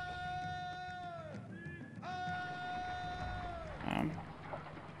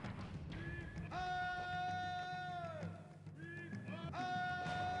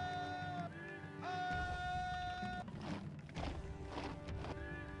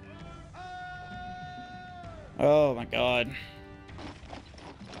 Oh my god.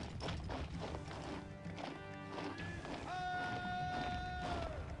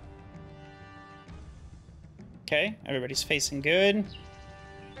 Okay, everybody's facing good.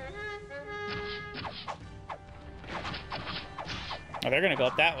 Oh, they're gonna go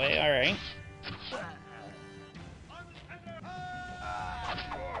up that way, alright.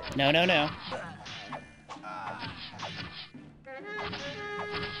 No, no, no.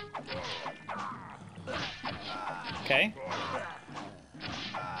 Okay.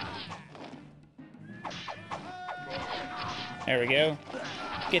 There we go.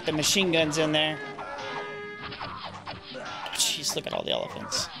 Get the machine guns in there. Jeez, look at all the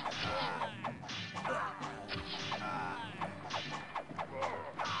elephants.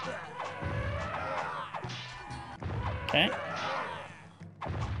 Okay.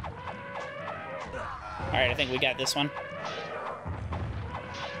 Alright, I think we got this one.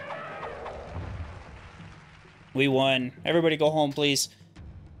 We won. Everybody go home, please.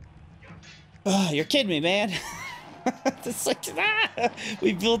 Oh, you're kidding me, man. It's like,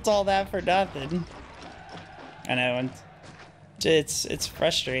 we built all that for nothing. I know, and it's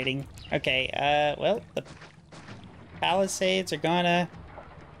frustrating. Okay, well, the Palisades are gonna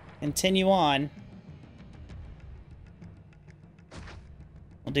continue on.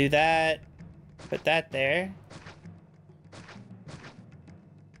 We'll do that. Put that there.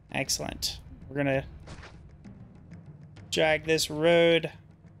 Excellent. We're gonna drag this road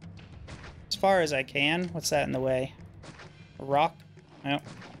as far as I can. What's that in the way? A rock? No.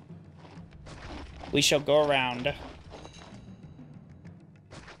 We shall go around.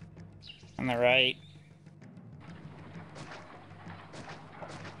 On the right.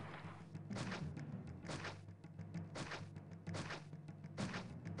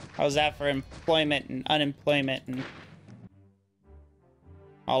 How's that for employment and unemployment and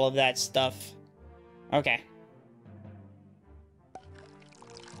all of that stuff? Okay.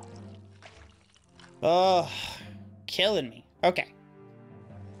 Oh, killing me. Okay.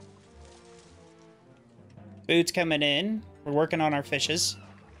 Food's coming in. We're working on our fishes.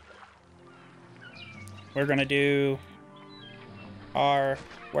 We're gonna do our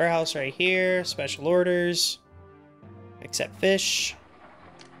warehouse right here. Special orders. Accept fish.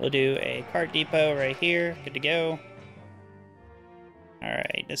 We'll do a cart depot right here. Good to go.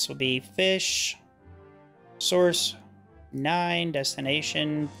 Alright, this will be fish. Source 9.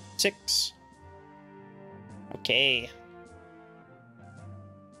 Destination 6. Okay.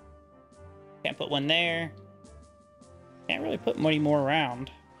 Can't put one there. Can't really put any more around.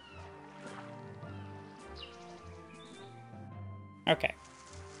 Okay.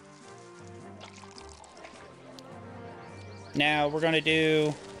 Now we're gonna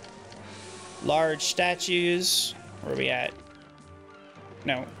do large statues. Where are we at?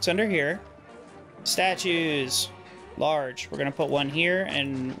 No, it's under here. Statues. Large. We're gonna put one here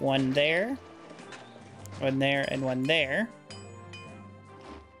and one there. One there and one there.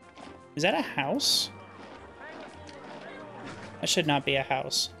 Is that a house? That should not be a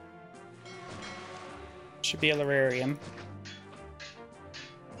house. Should be a lararium.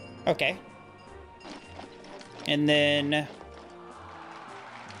 Okay. And then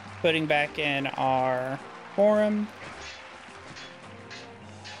putting back in our forum.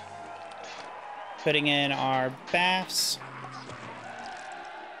 Putting in our baths.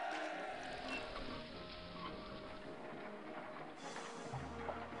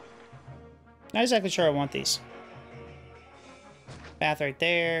 Not exactly sure I want these. Bath right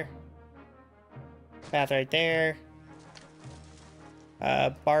there. Bath right there.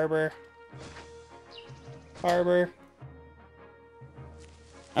 Barber. Barber.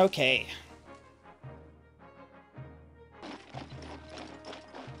 Okay.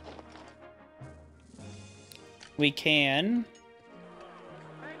 We can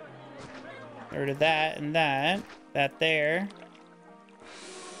get rid of that and that. That there.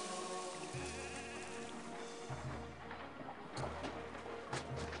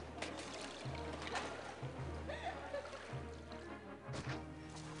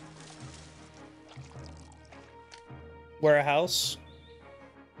 warehouse.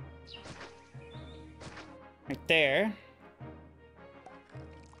 Right there.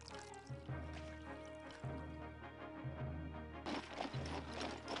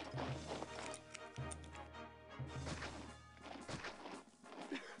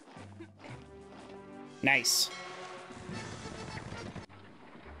 Nice.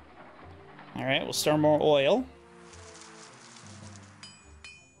 All right, we'll store more oil.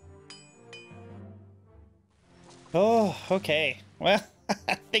 Oh, okay. Well,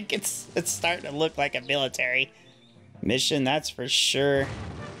 I think it's starting to look like a military mission, that's for sure.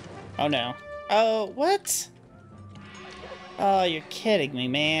 Oh no. Oh, what? Oh, you're kidding me,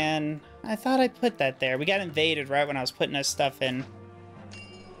 man. I thought I put that there. We got invaded right when I was putting this stuff in.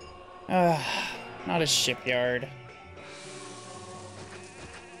 Not a shipyard.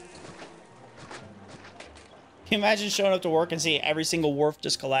 Can you imagine showing up to work and seeing every single wharf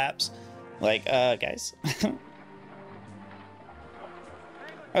just collapse? Like, guys.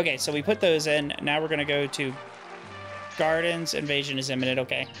 Okay, so we put those in. Now we're gonna go to gardens. Invasion is imminent.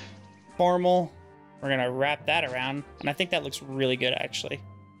 Okay. Formal. We're gonna wrap that around. And I think that looks really good, actually.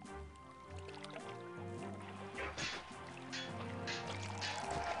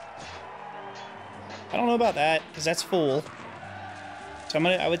 I don't know about that, because that's full. So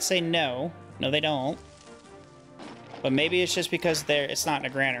I would say no. No, they don't. But maybe it's just because it's not in a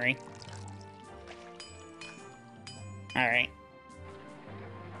granary. Alright.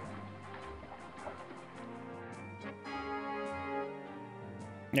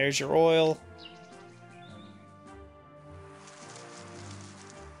 There's your oil.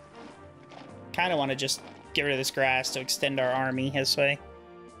 Kind of want to just get rid of this grass to extend our army this way.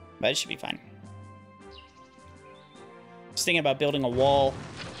 But it should be fine. Just thinking about building a wall.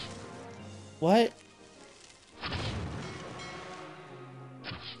 What?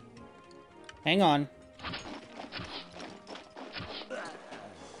 Hang on.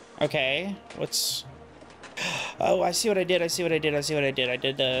 Okay, what's... Oh, I see what I did, I see what I did, I see what I did. I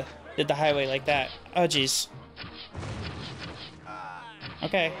did the highway like that. Oh, jeez.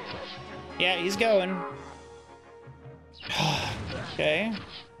 Okay. Yeah, he's going. Okay.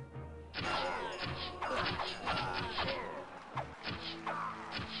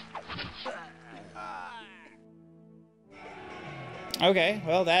 Okay,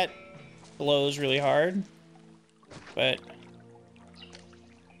 well, that blows really hard. But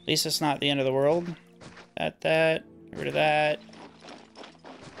at least it's not the end of the world. That, get rid of that.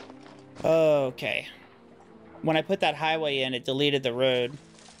 Okay. When I put that highway in, it deleted the road.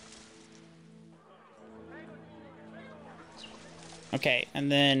 Okay,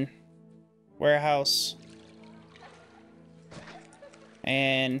 and then warehouse.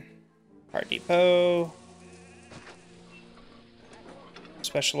 And part depot.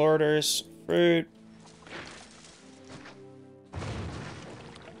 Special orders, fruit.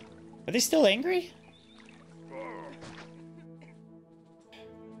 Are they still angry?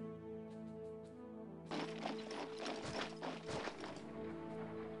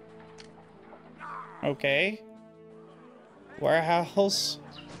 Okay. Warehouse.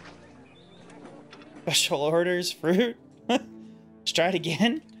 Special orders, fruit. Let's try it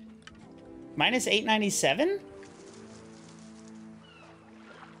again. Minus 897?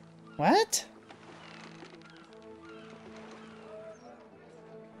 What?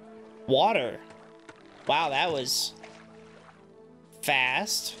 Water. Wow, that was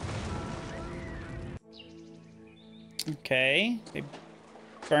fast. Okay. They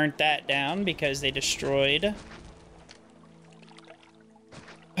burnt that down because they destroyed.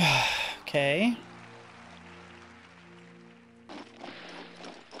 Okay.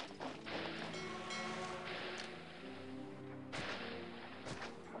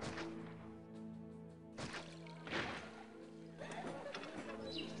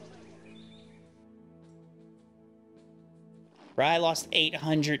 I lost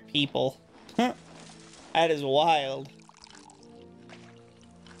 800 people. That is wild.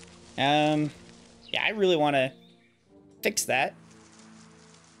 Yeah, I really want to fix that.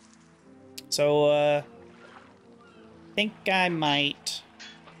 So, I think I might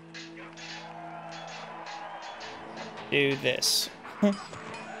do this.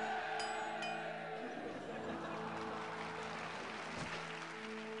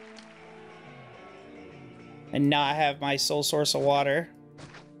 And not have my sole source of water.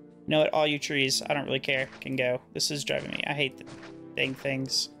 You know what? All you trees, I don't really care, can go. This is driving me. I hate the dang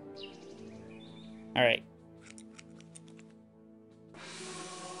things. Alright.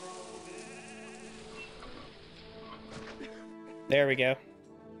 There we go.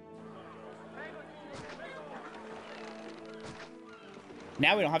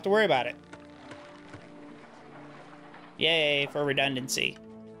 Now we don't have to worry about it. Yay, for redundancy.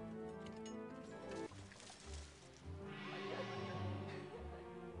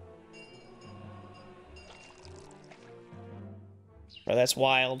 Bro, that's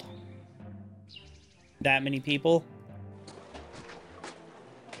wild. That many people.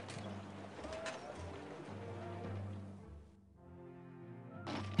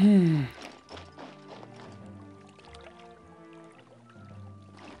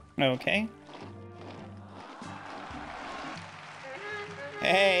 Okay.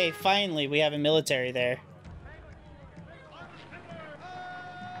 Hey, finally, we have a military there.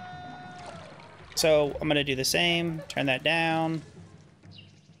 So, I'm gonna do the same. Turn that down.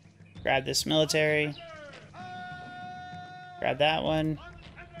 Grab this military. Grab that one.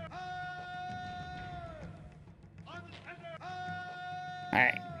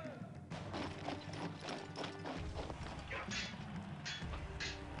 Alright.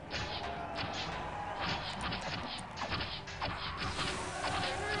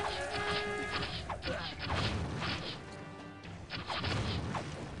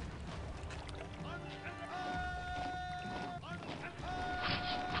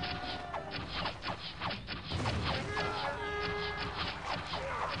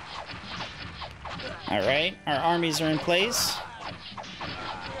 Alright, our armies are in place.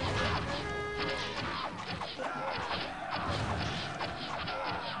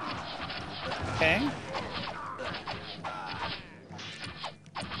 Okay.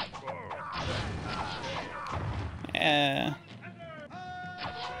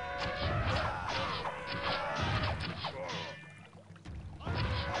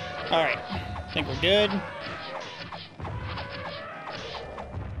 Alright, I think we're good.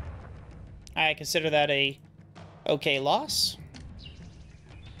 I consider that a okay loss.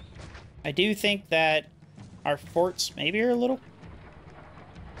 I do think that our forts maybe are a little...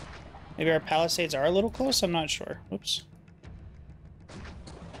 Maybe our palisades are a little close, I'm not sure. Oops.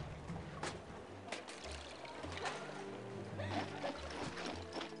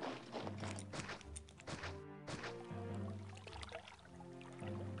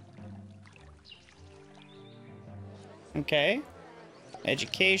 Okay.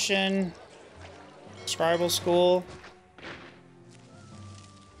 Education. Scribal school.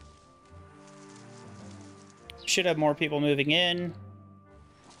 Should have more people moving in.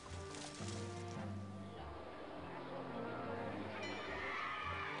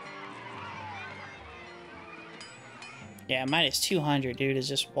 Yeah, minus 200, dude, is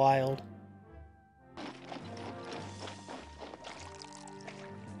just wild.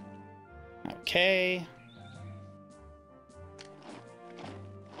 Okay.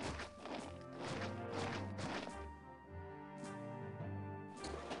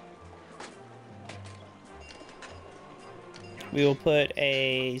 We will put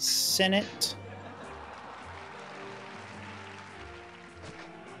a Senate.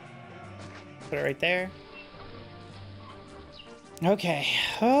 Put it right there. Okay.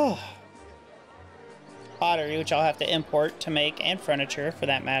 Oh. Pottery, which I'll have to import to make, and furniture, for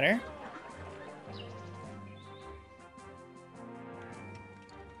that matter.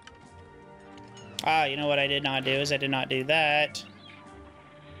 Ah, you know what I did not do is I did not do that.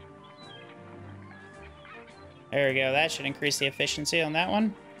 There we go. That should increase the efficiency on that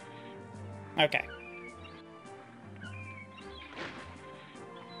one. Okay.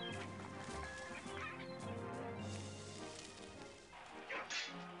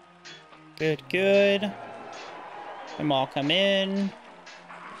 Good, good. Them all come in.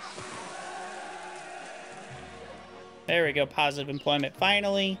 There we go. Positive employment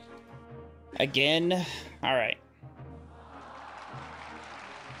finally. Again. All right.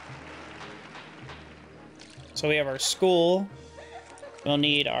 So we have our school. We'll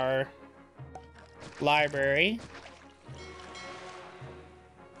need our library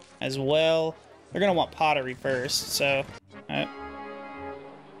as well. They're going to want pottery first, so...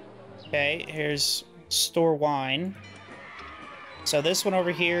 Okay, here's store wine. So this one over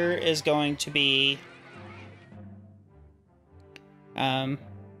here is going to be... we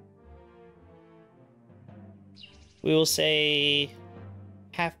will say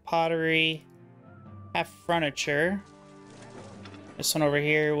half pottery, half furniture. This one over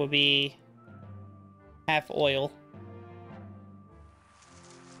here will be half oil.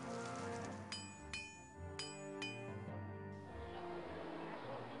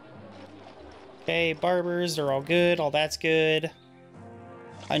 Okay, barbers, they're all good. All that's good.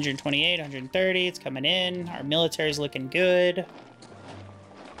 128, 130, it's coming in. Our military's looking good.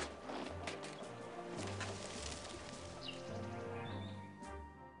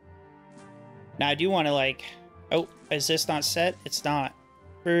 Now, I do want to, like... Oh, is this not set? It's not.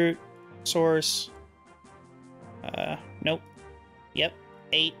 Fruit. Source. Yep.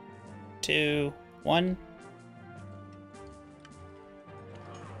 8, 2, 1. And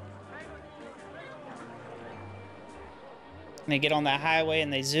they get on that highway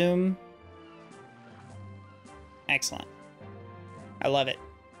and they zoom. Excellent. I love it.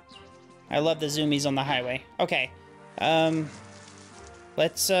 I love the zoomies on the highway. Okay.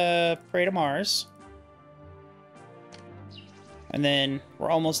 Let's pray to Mars. And then we're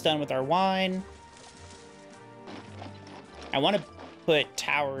almost done with our wine. I want to put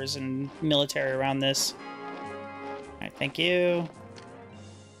towers and military around this. Alright, thank you.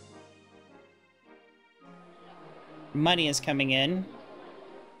 Money is coming in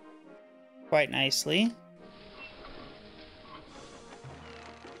quite nicely.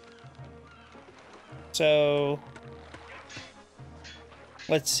 So,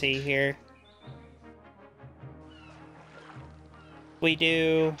 let's see here. We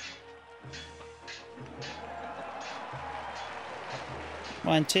do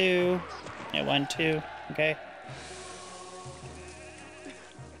 1, 2. Yeah, 1, 2. Okay.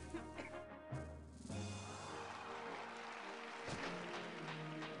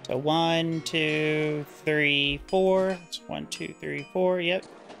 So 1, 2, 3, 4. It's 1, 2, 3, 4. Yep.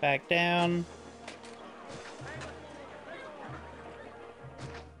 Back down.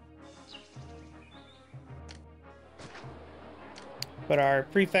 Put our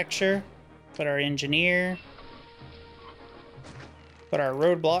prefecture. Put our engineer. Put our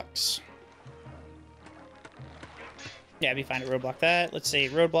roadblocks. Yeah, it'd be fine to roadblock that. Let's say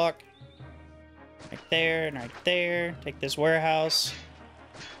roadblock. Right there and right there. Take this warehouse.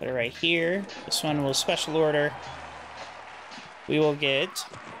 Put it right here. This one will special order. We will get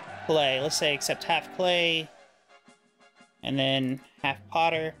clay. Let's say accept half clay. And then half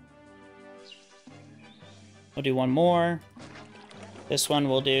potter. We'll do one more. This one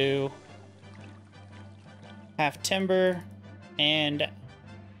will do half timber and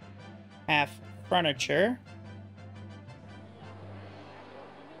half furniture.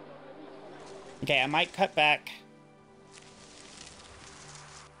 Okay, I might cut back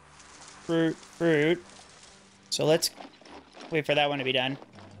fruit. So let's wait for that one to be done.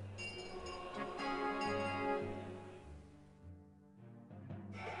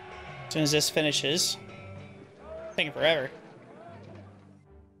 As soon as this finishes. It's taking forever.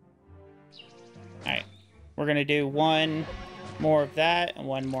 Alright. We're gonna do one more of that and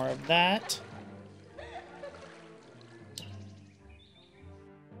one more of that.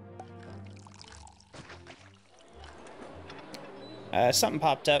 Something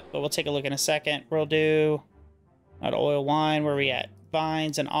popped up, but we'll take a look in a second. We'll do not oil wine. Where are we at?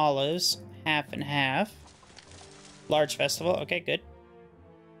 Vines and olives. Half and half. Large festival. Okay, good.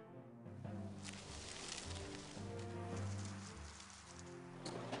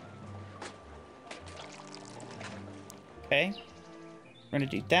 Okay. We're going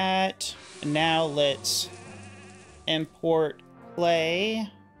to do that. And now let's import clay.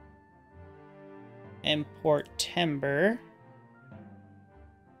 Import timber.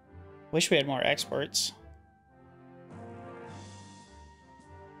 Wish we had more exports.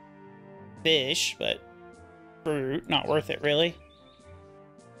 Fish, but fruit, not worth it, really.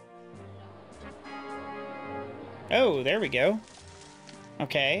 Oh, there we go.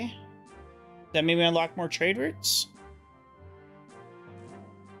 Okay. Does that mean we unlock more trade routes?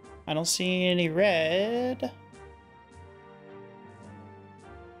 I don't see any red.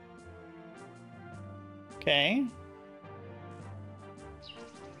 Okay.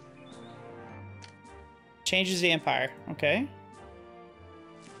 Changes the empire. Okay.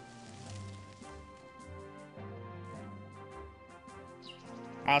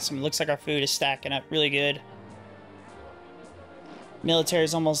 Awesome. It looks like our food is stacking up really good.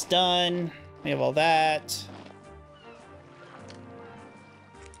 Military's almost done. We have all that.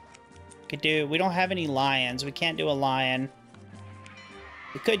 We don't have any lions. We can't do a lion.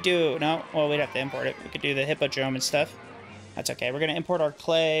 We could do... No. Well, we'd have to import it. We could do the hippodrome and stuff. That's okay. We're going to import our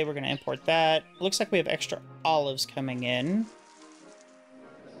clay. We're going to import that. Looks like we have extra olives coming in.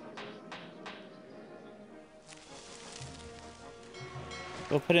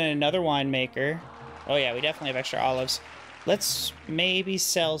 We'll put in another winemaker. Oh yeah, we definitely have extra olives. Let's maybe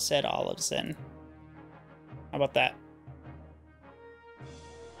sell said olives then. How about that?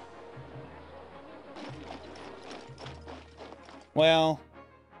 Well...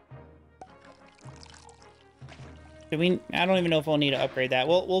 I don't even know if we'll need to upgrade that.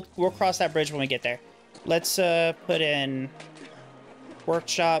 We'll cross that bridge when we get there. Let's put in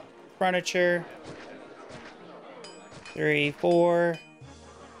workshop furniture. 3, 4.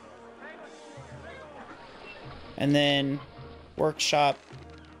 And then workshop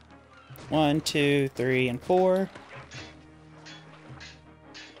 1, 2, 3, and 4.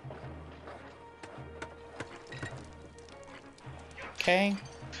 Okay.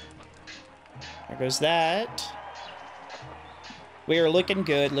 There goes that. We are looking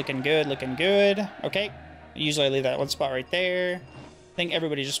good, looking good, looking good. Okay. Usually I leave that one spot right there. I think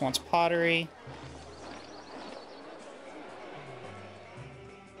everybody just wants pottery.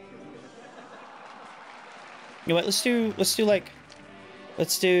 You know what? Let's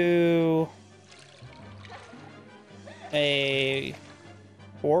do a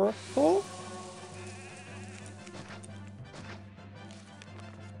oracle.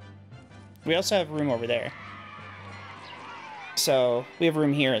 We also have room over there. So we have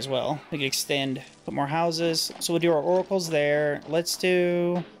room here as well. We can extend, put more houses. So we'll do our oracles there. Let's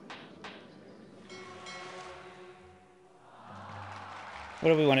do...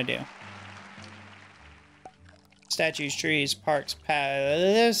 What do we want to do? Statues, trees, parks,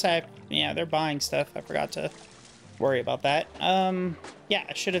 paths. Yeah, they're buying stuff. I forgot to worry about that. Yeah,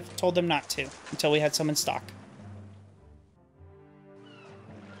 I should have told them not to until we had some in stock.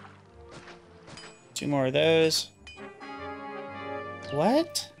 2 more of those.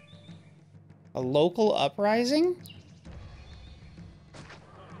 What? A local uprising?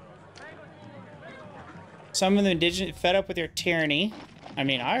 Some of the indigenous fed up with your tyranny. I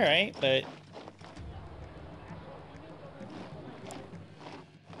mean, alright, but...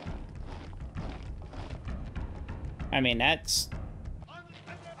 I mean, that's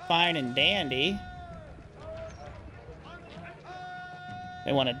fine and dandy.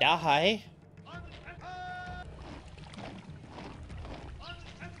 They want to die.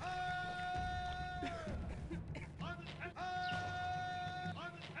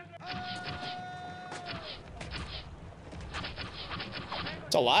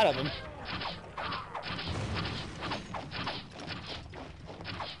 It's a lot of them.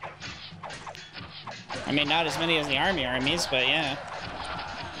 I mean, not as many as the armies, but yeah.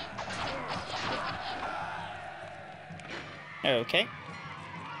 Okay.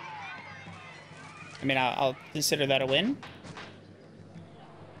 I mean, I'll consider that a win.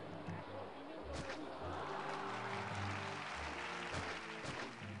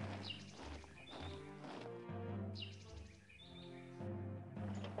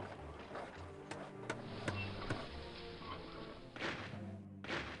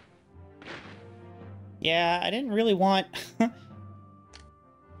 Yeah, I didn't really want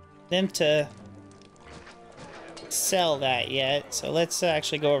them to sell that yet, so let's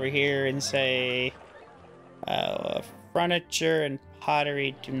actually go over here and say furniture and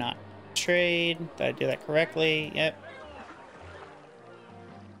pottery do not trade. Did I do that correctly? Yep.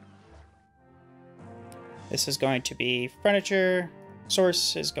 This is going to be furniture.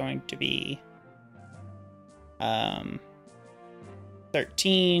 Source is going to be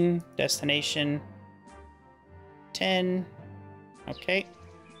 13. Destination 10. Okay.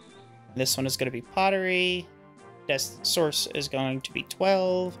 This one is going to be pottery. Source is going to be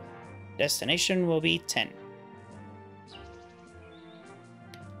 12. Destination will be 10.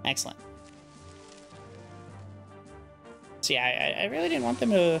 Excellent. See, I really didn't want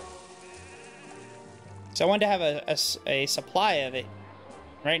them to... So I wanted to have a supply of it.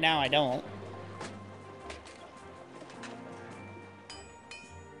 Right now I don't.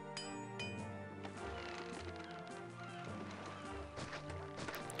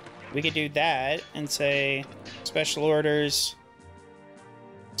 We could do that and say special orders,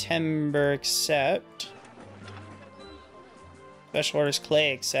 timber accept, special orders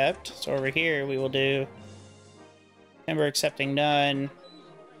clay accept. So over here we will do timber accepting none,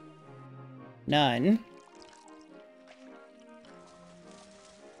 none.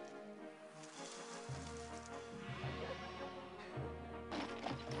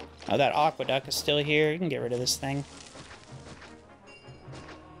 Oh, that aqueduct is still here. You can get rid of this thing.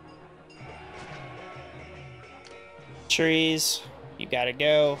 Trees, you gotta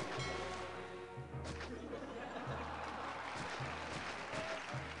go.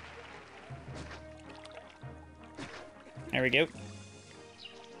 There we go.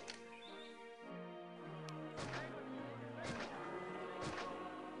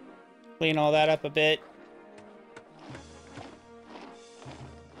 Clean all that up a bit.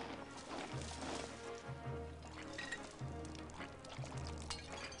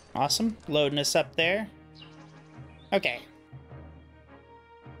 Awesome. Loading us up there. Okay.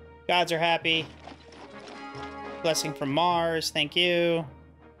 Gods are happy. Blessing from Mars, thank you.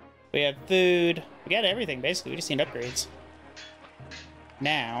 We have food. We got everything, basically. We just need upgrades.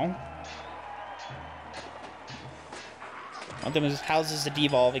 Now... I want them houses to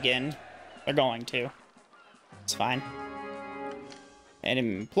devolve again. They're going to. It's fine. And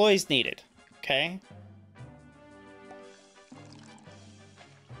employees needed. Okay.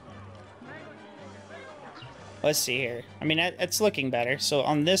 Let's see here. I mean, it's looking better. So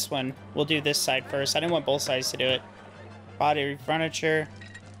on this one, we'll do this side first. I didn't want both sides to do it. Body furniture.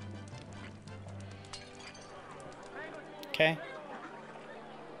 Okay.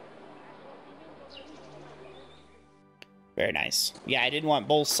 Very nice. Yeah, I didn't want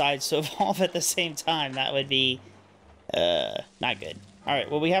both sides to evolve at the same time. That would be, not good.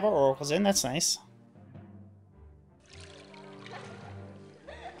 Alright, well, we have our oracles in. That's nice.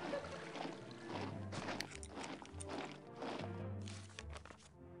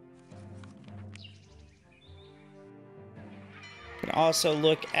 We can also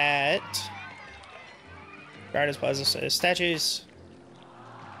look at Gardens Plaza statues.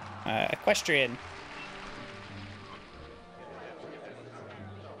 Equestrian.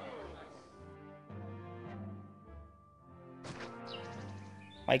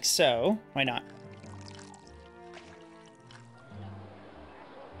 Like so. Why not?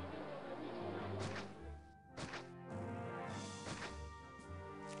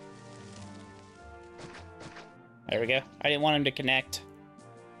 There we go. I didn't want him to connect.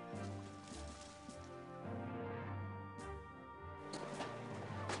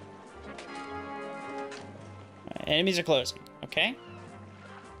 Enemies are closing. Okay.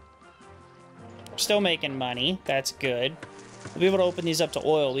 Still making money. That's good. We'll be able to open these up to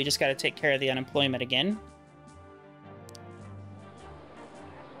oil. We just got to take care of the unemployment again.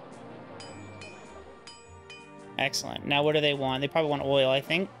 Excellent. Now what do they want? They probably want oil, I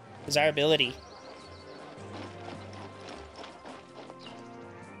think. Desirability.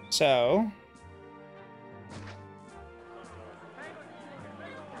 So...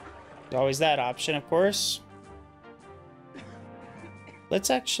 there's always that option, of course. Let's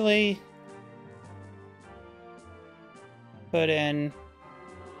actually... put in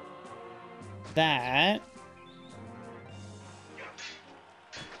that.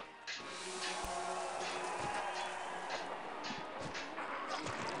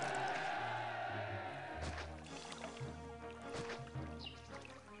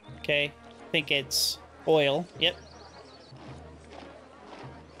 Okay, I think it's oil. Yep.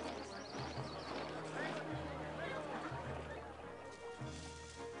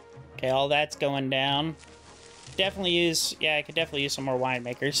 Okay, all that's going down. Definitely use, yeah, I could definitely use some more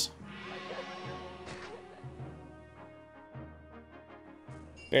winemakers.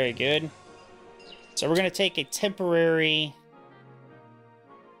 Very good. So we're going to take a temporary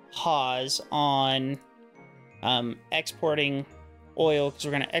pause on exporting oil, because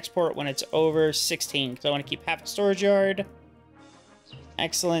we're going to export when it's over 16, because I want to keep half a storage yard.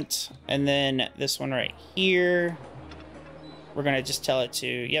 Excellent. And then this one right here, we're going to just tell it to,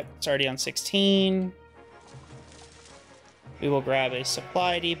 yep, it's already on 16. We will grab a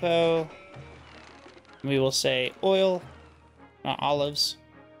supply depot. We will say oil, not olives.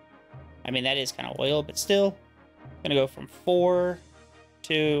 I mean, that is kind of oil, but still. Gonna go from 4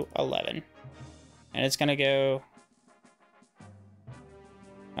 to 11. And it's gonna go...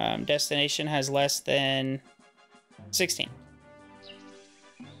 destination has less than 16.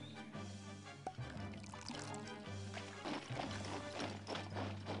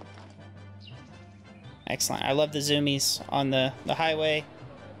 Excellent. I love the zoomies on the highway.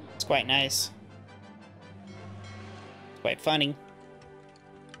 It's quite nice. It's quite funny.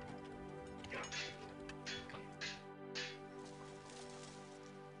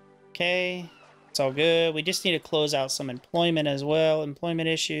 Okay. It's all good. We just need to close out some employment as well. Employment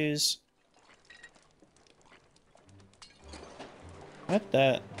issues. What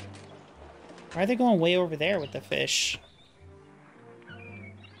the... why are they going way over there with the fish?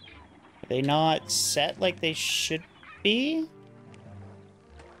 Are they not set like they should be?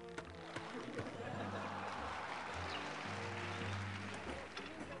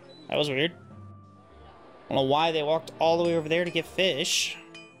 That was weird. I don't know why they walked all the way over there to get fish.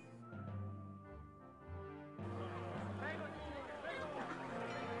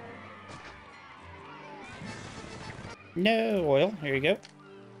 No oil. Here you go.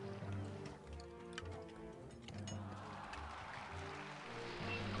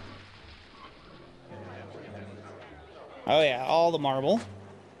 Oh yeah, all the marble.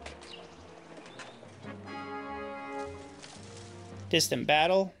 Distant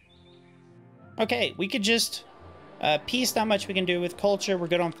battle. Okay, we could just... peace, not much we can do with culture. We're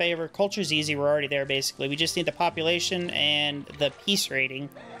good on favor. Culture's easy. We're already there, basically. We just need the population and the peace rating.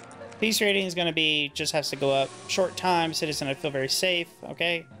 Peace rating is going to be... just has to go up. Short time. Citizen, I feel very safe.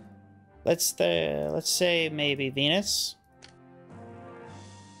 Okay. Let's say maybe Venus.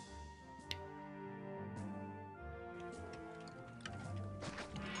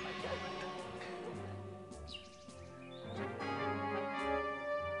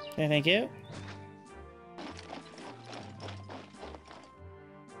 Okay, thank you.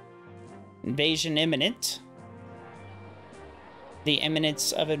 Invasion imminent. The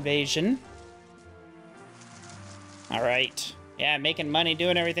imminence of invasion. Alright. Yeah, making money,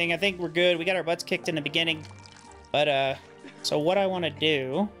 doing everything. I think we're good. We got our butts kicked in the beginning. But, so what I want to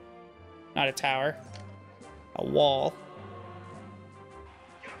do... Not a tower. A wall.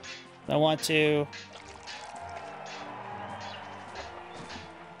 I want to...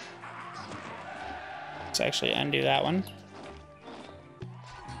 Let's actually undo that one.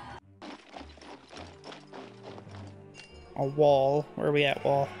 A wall. Where are we at,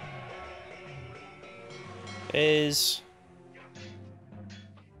 wall? Is...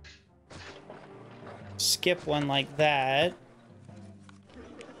 Skip one like that.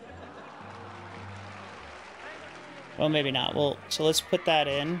 Well, maybe not. Well, so let's put that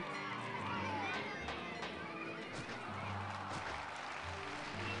in.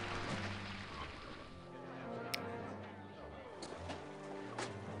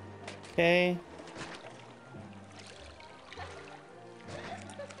 Okay.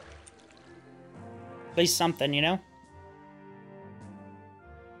 At least something, you know?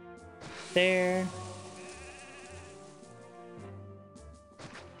 There.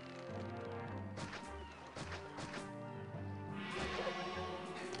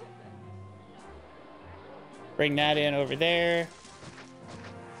 Bring that in over there.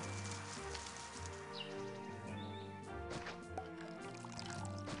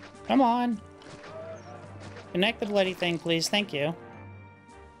 Come on. Connect the bloody thing, please. Thank you.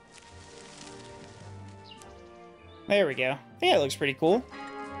 There we go. I think that looks pretty cool.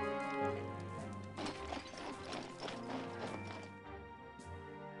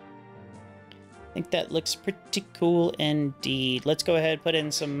 I think that looks pretty cool indeed. Let's go ahead and put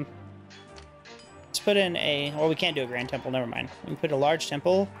in some... Let's put in a... Well, we can't do a grand temple. Never mind. We can put a large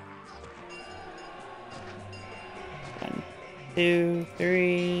temple. 1, 2,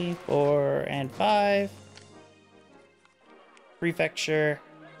 3, 4, and 5. Prefecture.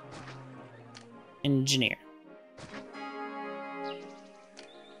 Engineer.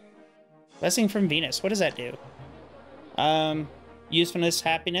 Blessing from Venus. What does that do? Usefulness,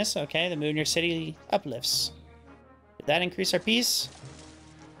 happiness. Okay, the moon in your city uplifts. Did that increase our peace?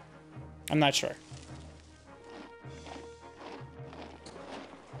 I'm not sure.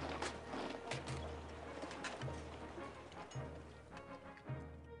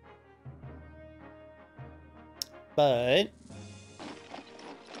 But...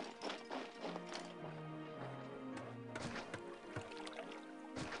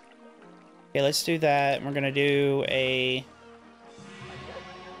 Okay, let's do that. We're gonna do a...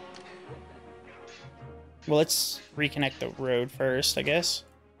 Well, let's reconnect the road first, I guess.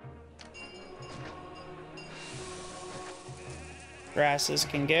 Grasses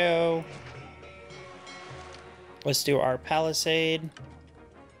can go. Let's do our palisade.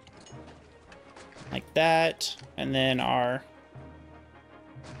 Like that. And then our...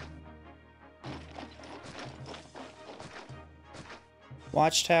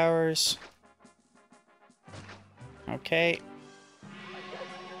 watchtowers. Okay.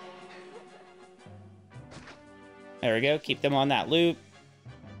 There we go. Keep them on that loop.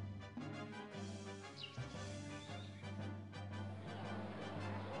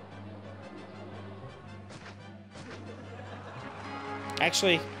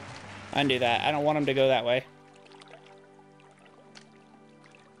 Actually, undo that. I don't want them to go that way.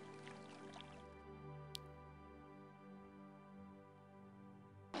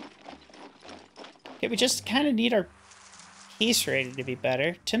 Okay, we just kind of need our piece rated to be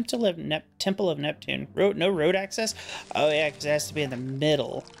better. Temple of Neptune. No road access? Oh yeah, because it has to be in the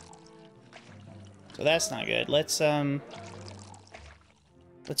middle. So that's not good. Let's do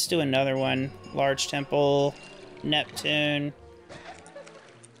another one. Large temple, Neptune.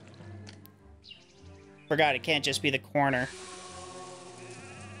 Forgot it can't just be the corner.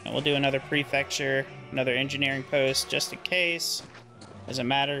 And we'll do another prefecture, another engineering post, just in case. Doesn't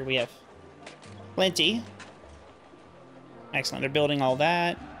matter, we have plenty. Excellent, they're building all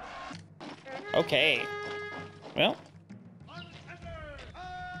that. Okay. Well.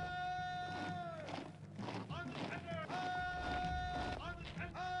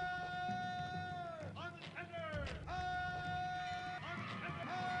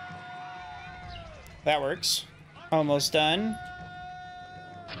 That works. Almost done.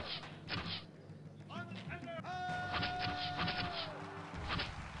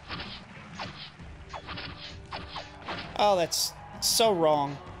 Oh, that's so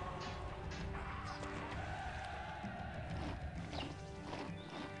wrong.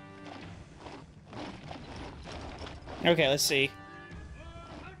 Okay, let's see.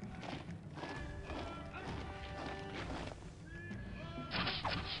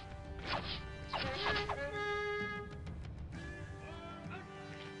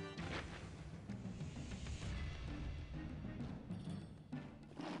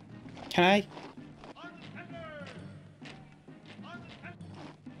 Can I?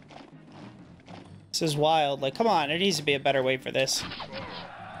 This is wild. Like, come on, there needs to be a better way for this.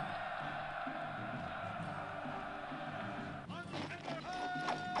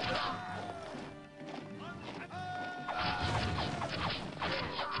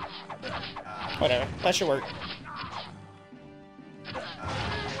 Whatever, that should work.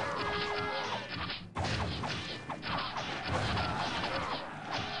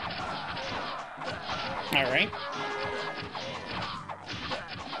 Alright.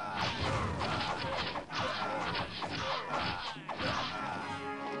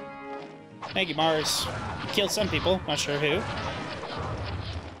 Thank you, Mars. Killed some people, not sure who.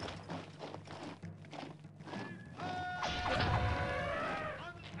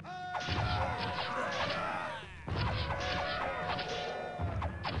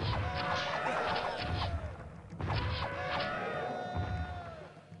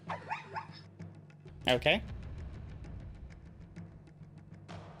 Okay.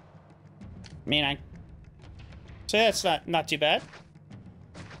 I mean, I... So that's not too bad.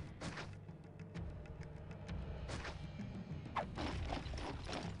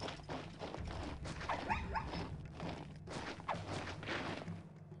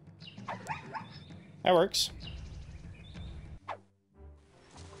 That works.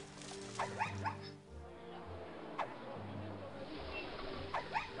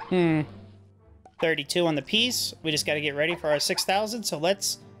 32 on the piece. We just got to get ready for our 6,000. So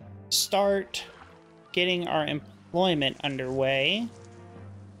let's start getting our employment underway.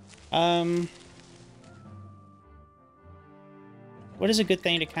 What is a good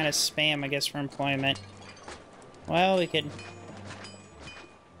thing to kind of spam, I guess, for employment? Well, we could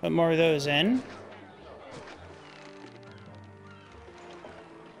put more of those in.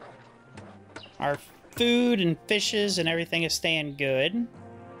 Our food and fishes and everything is staying good.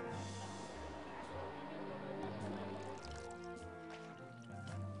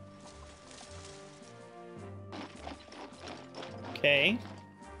 Okay.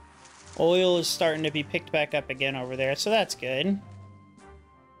 Oil is starting to be picked back up again over there, so that's good.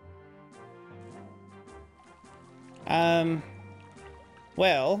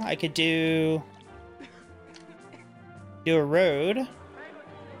 Well, I could do a road.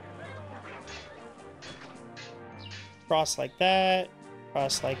 Cross like that.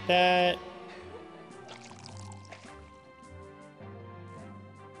 Cross like that.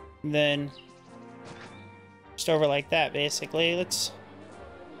 And then just over like that, basically. Let's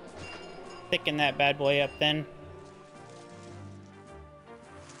thicken that bad boy up then.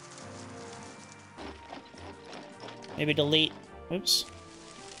 Maybe delete. Oops.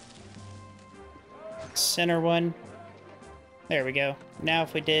 Center one. There we go. Now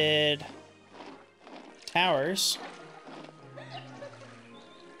if we did towers.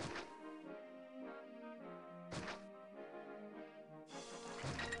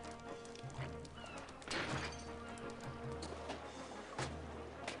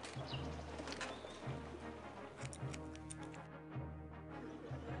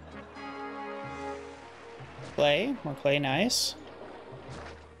 Clay, more clay, nice.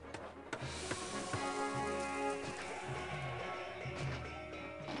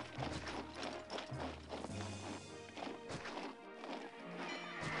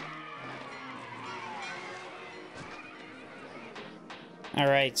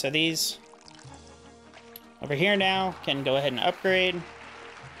 Alright, so these over here now can go ahead and upgrade.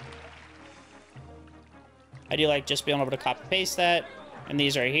 I do like just being able to copy paste that. And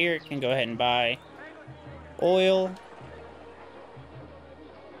these right here can go ahead and buy oil.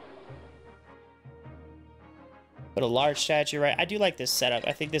 Put a large statue, right? I do like this setup.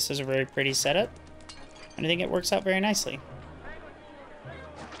 I think this is a very pretty setup. And I think it works out very nicely.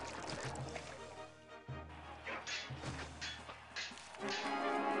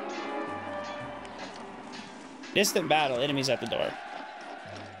 Distant battle, enemies at the door.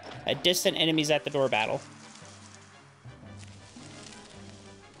 A distant enemies at the door battle.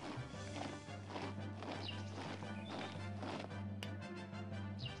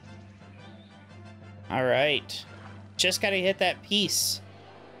 Alright. Just gotta hit that piece.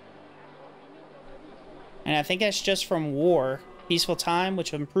 And I think that's just from war. Peaceful time,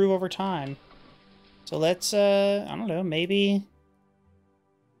 which will improve over time. So let's, I don't know, maybe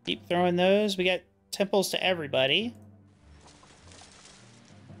keep throwing those. We got temples to everybody.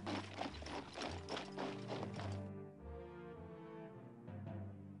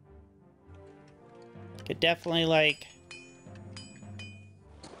 Could definitely, like,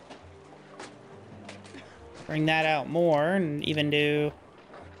 bring that out more and even do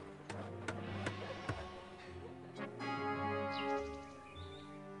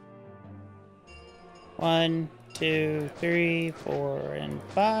 1, 2, 3, 4, and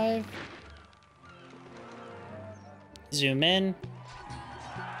 5. Zoom in.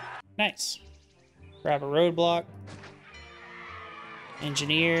 Nice. Grab a roadblock.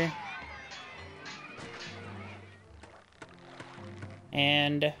 Engineer.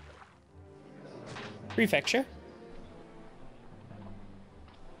 And prefecture.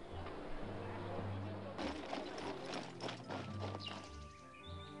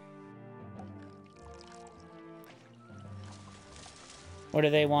 What do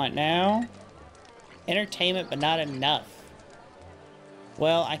they want now? Entertainment, but not enough.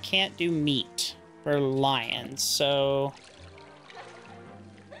 Well, I can't do meat for lions, so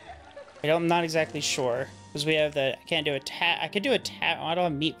I'm not exactly sure. Because we have the... I can't do a I could do a I don't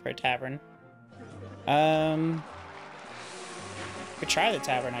have meat for a tavern. Could try the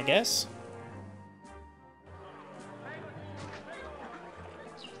tavern, I guess.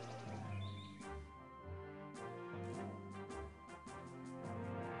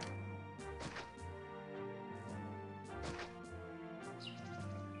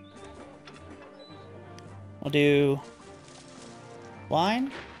 We'll do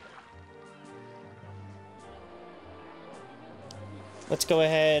wine. Let's go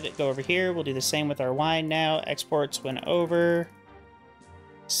ahead, go over here. We'll do the same with our wine now. Exports went over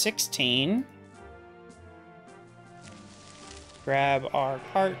 16. Grab our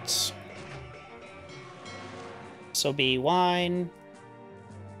carts. This will be wine.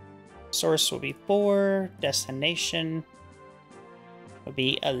 Source will be 4. Destination will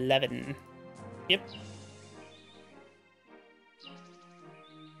be 11. Yep.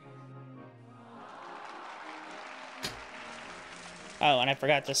 Oh, and I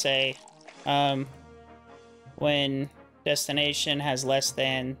forgot to say, when destination has less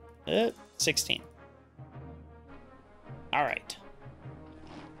than 16. All right.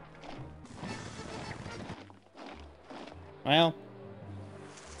 Well,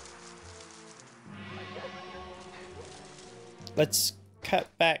 let's cut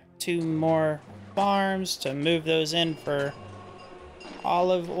back 2 more farms to move those in for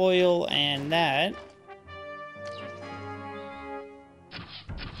olive oil and that.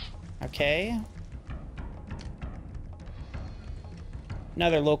 Okay.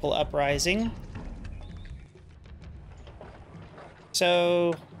 Another local uprising.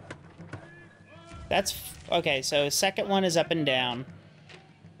 So that's okay, so second one is up and down.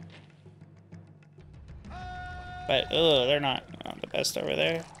 But they're not the best over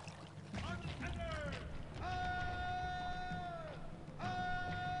there.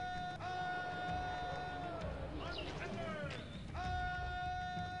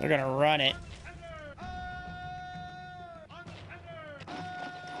 They're gonna run it.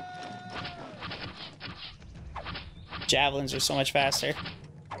 Javelins are so much faster.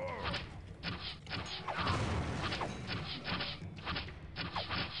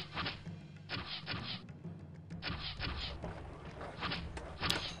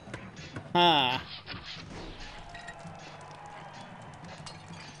 Huh.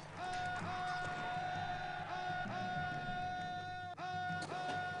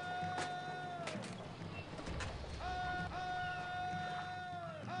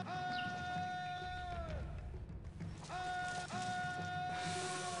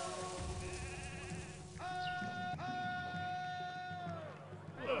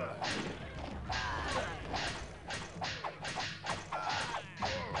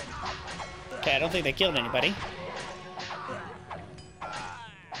 Okay, I don't think they killed anybody.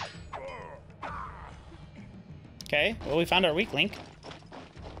 Okay, well, we found our weak link.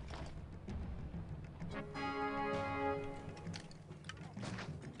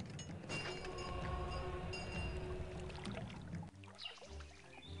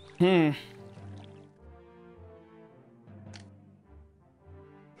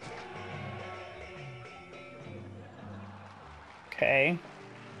 Okay.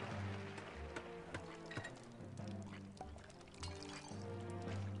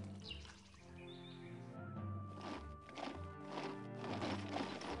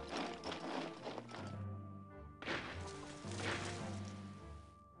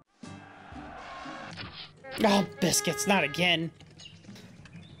 Oh, biscuits, not again.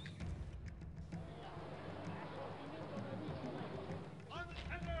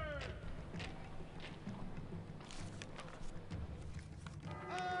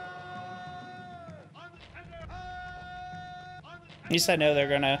 At least I know they're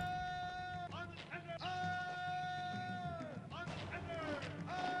gonna...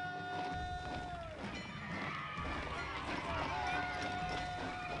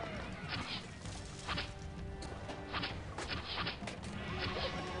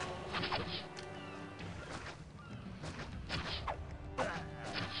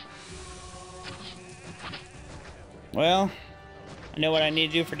 Well, I know what I need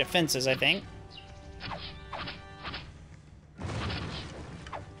to do for defenses, I think.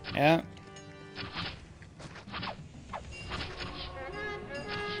 Yeah.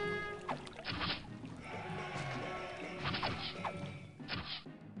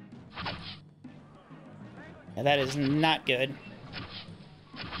 Yeah, that is not good.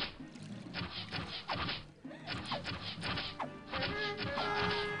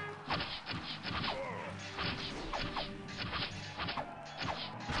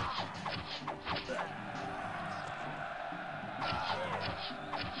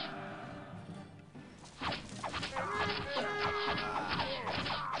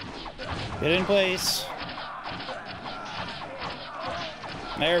 Get in place.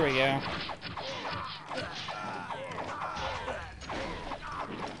 There we go.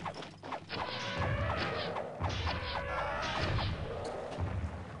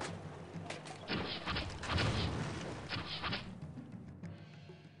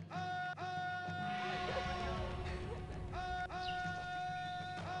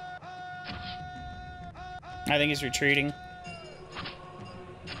 I think he's retreating.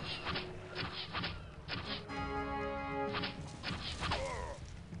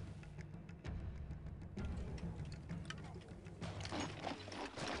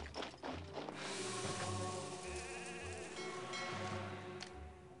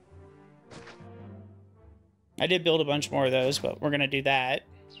 I did build a bunch more of those, but we're going to do that.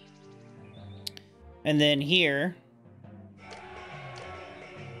 And then here,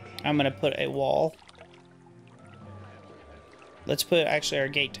 I'm going to put a wall. Let's put actually our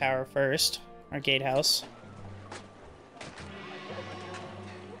gate tower first, our gatehouse.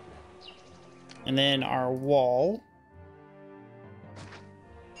 And then our wall.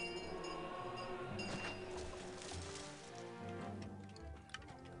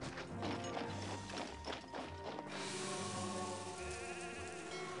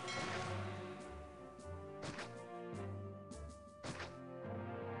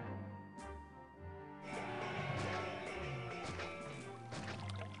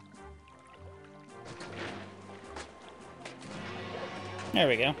 There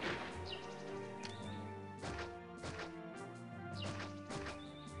we go.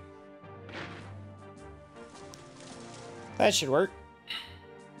 That should work.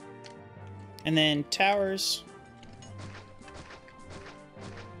 And then towers.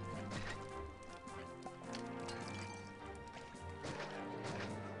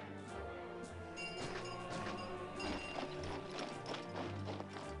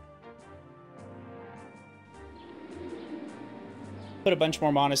 Put a bunch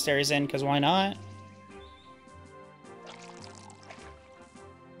more monasteries in, because why not?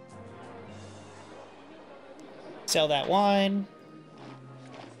 Sell that wine.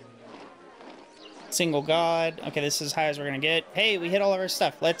 Single god. Okay, this is as high as we're gonna get. Hey, we hit all of our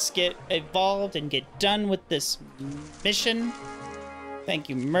stuff. Let's get evolved and get done with this mission. Thank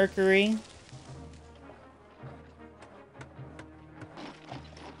you, Mercury.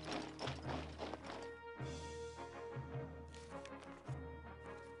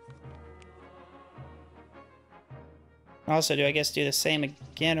 Also, do I guess do the same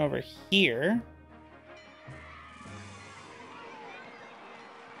again over here?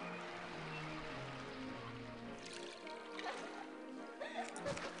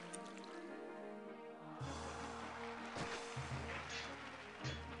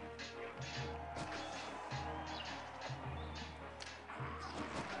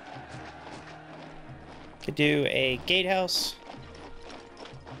 Could do a gatehouse.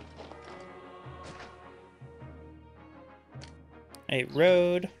 A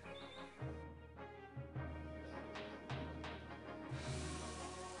road.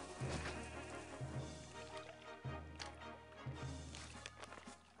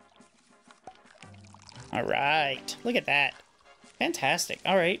 All right, look at that. Fantastic.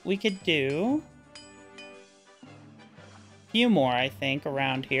 All right, we could do a few more, I think,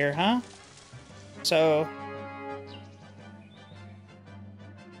 around here, huh? So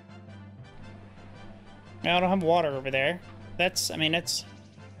I don't have water over there. I mean, it's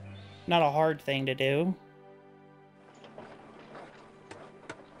not a hard thing to do.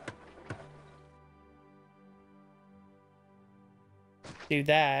 Do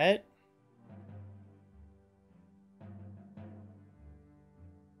that.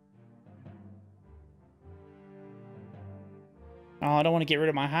 Oh, I don't want to get rid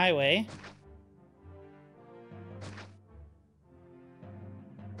of my highway.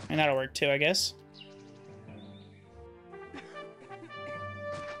 And that'll work too, I guess.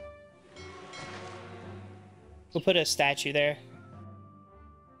 We'll put a statue there.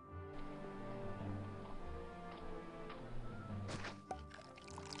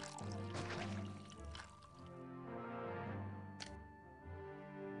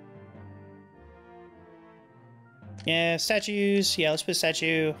 Yeah, statues. Yeah, let's put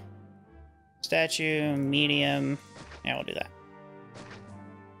statue. Statue, medium. Yeah, we'll do that.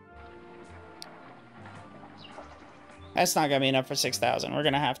 That's not gonna be enough for 6,000. We're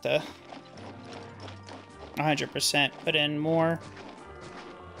gonna have to 100% put in more.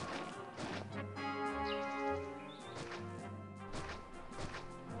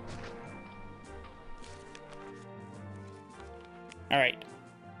 All right.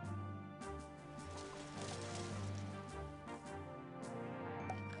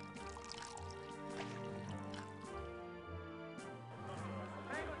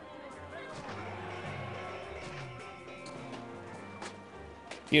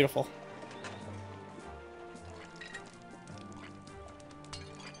 Beautiful.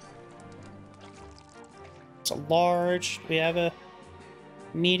 It's a large. We have a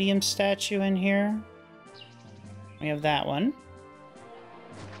medium statue in here. We have that one.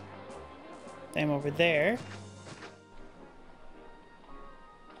 Same over there.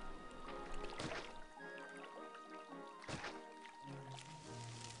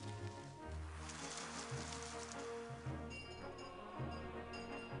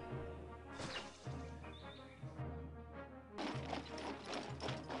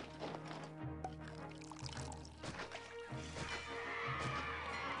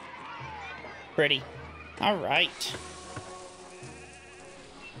 Pretty. All right.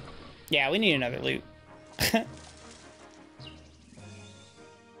 Yeah, we need another loot.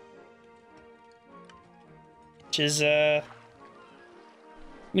 Which is,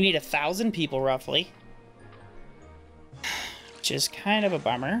 we need 1,000 people, roughly. Which is kind of a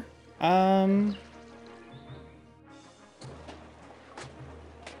bummer.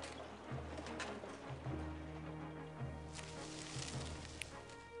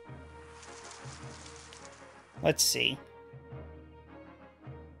 Let's see.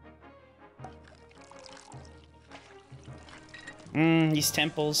 These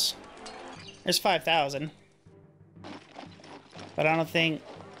temples. There's 5,000. But I don't think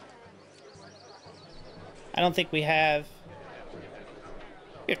we have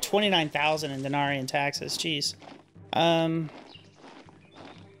 29,000 in Denarian taxes. Jeez. I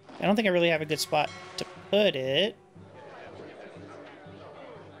don't think I really have a good spot to put it.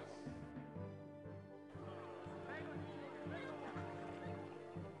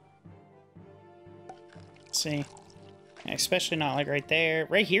 Let's see. Especially not like right there.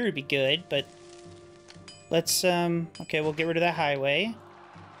 Right here would be good, but let's, okay, we'll get rid of that highway.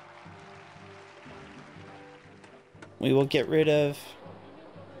 We will get rid of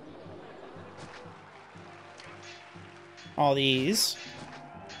all these.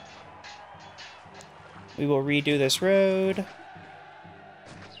 We will redo this road.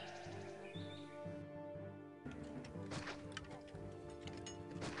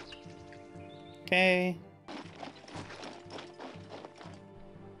 Okay.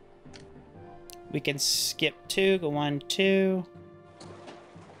 We can skip 2, go 1, 2.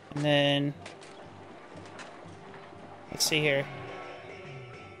 And then let's see here.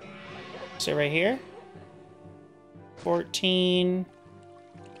 So right here. 14.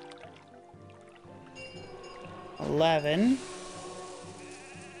 11.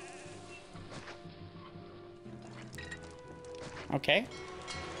 Okay.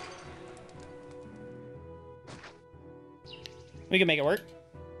 We can make it work.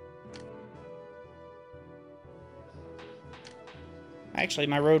 Actually,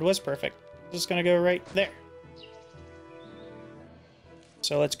 my road was perfect. Just gonna go right there.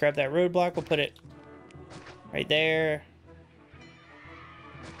 So let's grab that roadblock. We'll put it right there.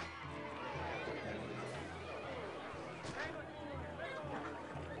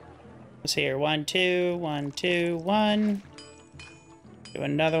 Let's see here. 1, 2, 1, 2, 1. Do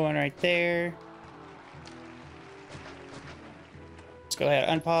another one right there. Let's go ahead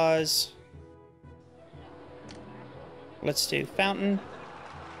and unpause. Let's do fountain.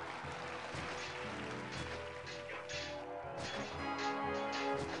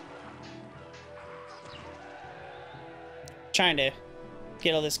 Trying to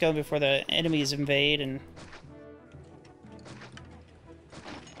get all this going before the enemies invade, and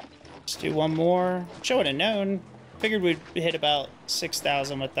let's do one more. Should would have known. Figured we'd hit about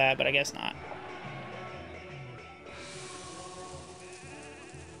 6,000 with that, but I guess not.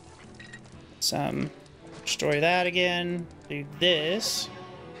 Some destroy that again. Do this.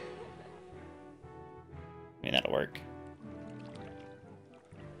 Maybe that'll work.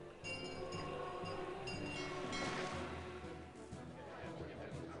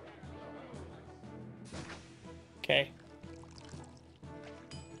 Okay.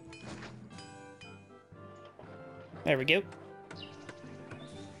 There we go.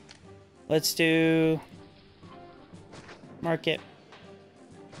 Let's do Mark it.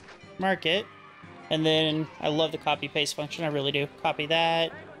 Mark it. And then I love the copy paste function. I really do. Copy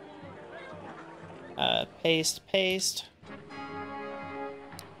that. Paste, paste.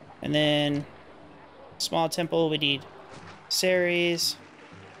 And then small temple, we need Ceres,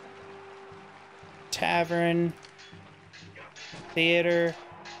 tavern, theater,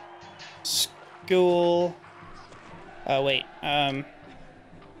 school. Oh, wait.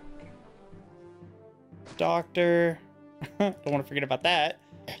 Doctor. Don't want to forget about that.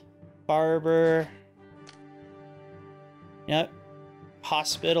 Barber. Yep.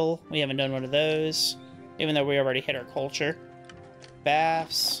 Hospital. We haven't done one of those, even though we already hit our culture.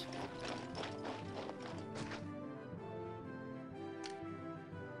 Baths.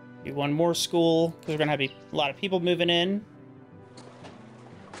 Do one more school, because we're going to have a lot of people moving in.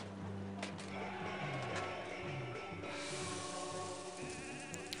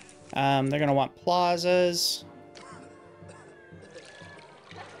 They're going to want plazas.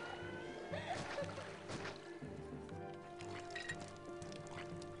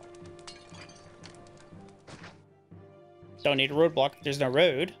 Don't need a roadblock if there's no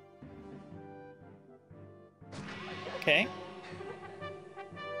road. Okay.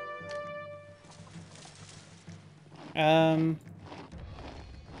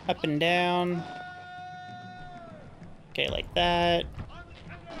 Up and down. Okay, like that.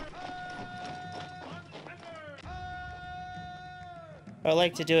 I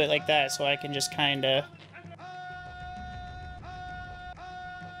like to do it like that so I can just kind of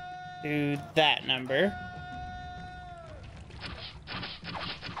do that number.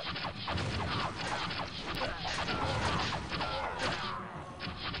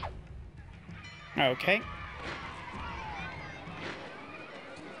 Okay.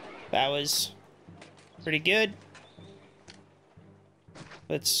 That was pretty good.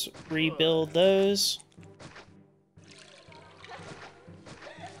 Let's rebuild those.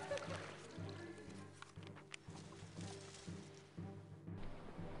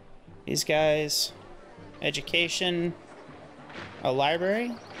 These guys, education, a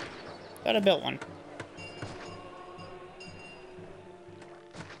library. Thought I built one.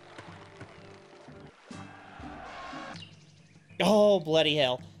 Oh, bloody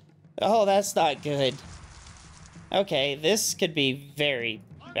hell. Oh, that's not good. Okay, this could be very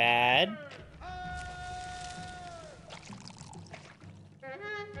bad.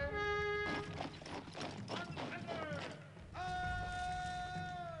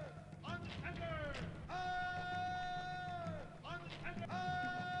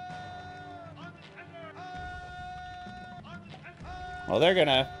 Well, they're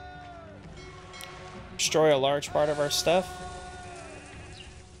gonna destroy a large part of our stuff.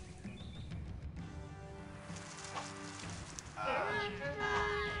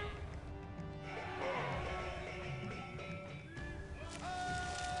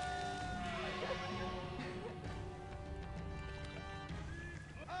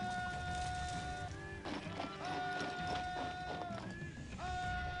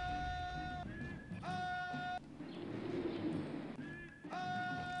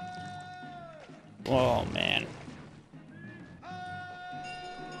 Oh, man.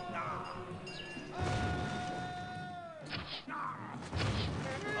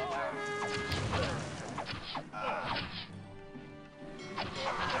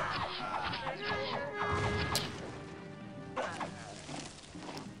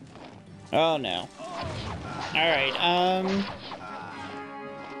 Oh, no. Alright,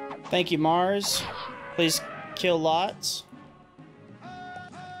 thank you, Mars. Please kill lots.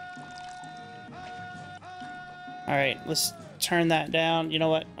 Alright, let's turn that down. You know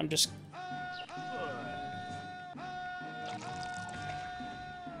what? I'm just...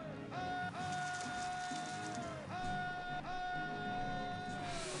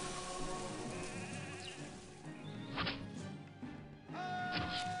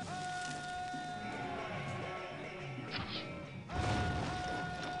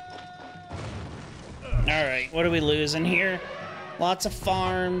 Alright, what are we losing here? Lots of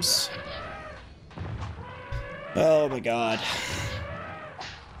farms. Oh my god.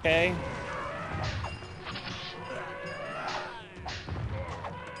 Okay.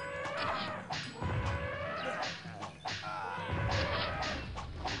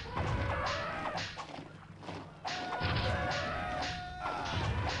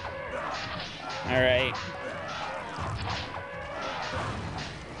 All right.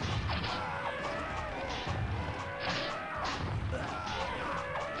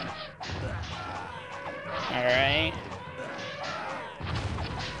 All right.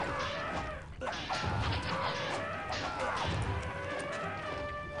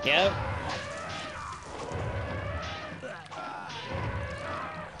 Yep.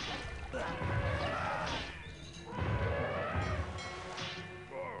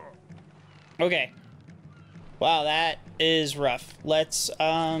 Okay. Wow, that is rough. Let's,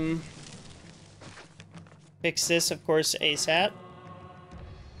 fix this, of course, ASAP.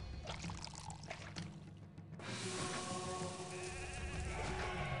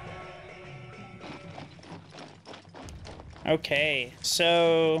 Okay,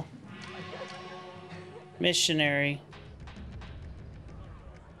 so... missionary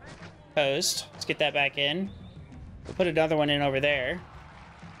post. Let's get that back in. We'll put another one in over there.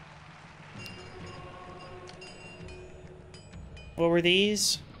 What were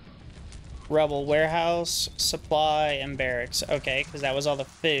these? Rubble warehouse, supply, and barracks. Okay, because that was all the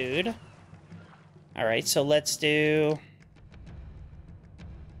food. Alright, so let's do...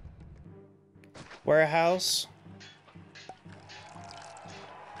 warehouse.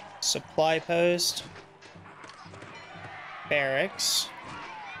 Supply post. Barracks.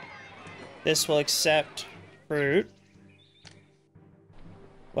 This will accept fruit.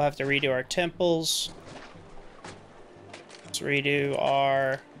 We'll have to redo our temples. Let's redo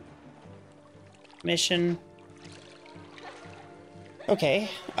our mission. Okay,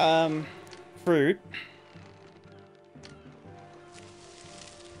 fruit.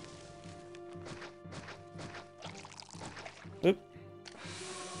 Oop.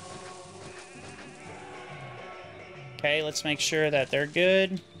 Okay, let's make sure that they're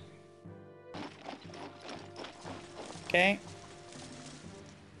good. Okay.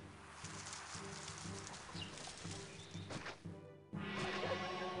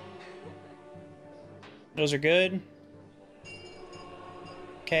 Those are good.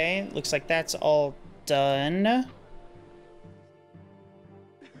 Okay, looks like that's all done.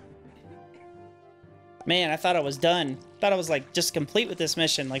 Man, I thought I was done. Thought I was, like, just complete with this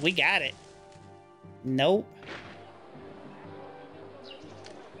mission. Like, we got it. Nope.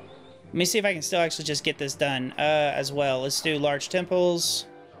 Let me see if I can still actually just get this done, as well. Let's do large temples.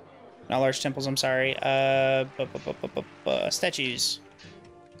 Not large temples, I'm sorry. Statues.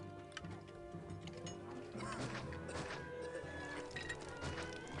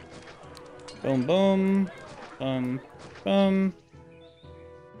 Boom, boom. Boom, boom.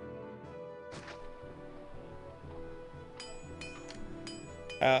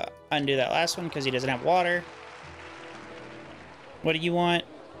 Undo that last one because he doesn't have water. What do you want?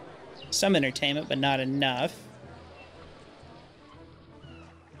 Some entertainment, but not enough.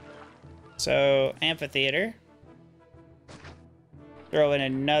 So, amphitheater. Throw in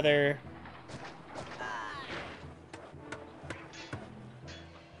another...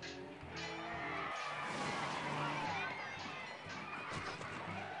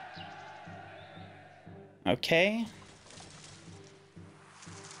 Okay.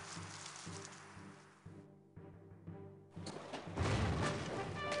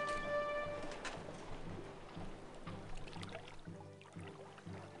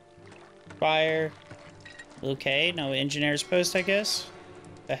 Fire. Okay, no engineer's post, I guess.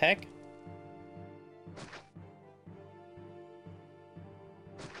 The heck?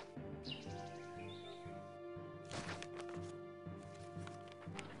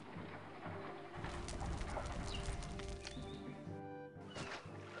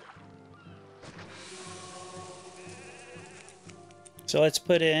 So let's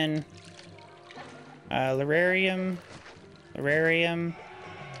put in Lararium,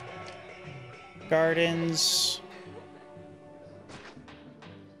 Gardens.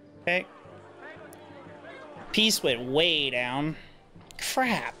 Okay. Peace went way down.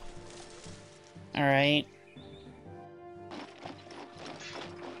 Crap. Alright.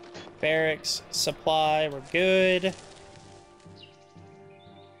 Barracks, supply, we're good.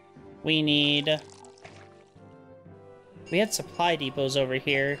 We need... We had supply depots over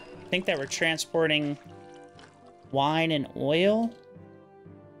here. I think that we're transporting wine and oil.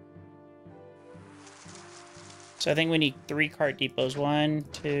 So I think we need 3 cart depots. 1,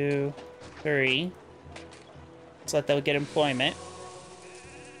 2, 3. Let's let them get employment.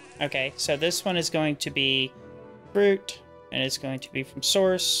 Okay, so this one is going to be fruit, and it's going to be from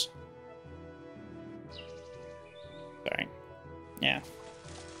source. Sorry. Yeah.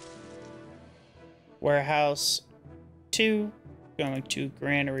 Warehouse 2, going to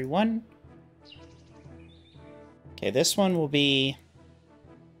Granary 1. Okay, this one will be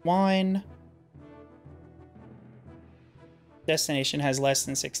wine. Destination has less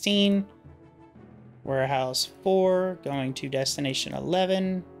than 16. Warehouse 4, going to destination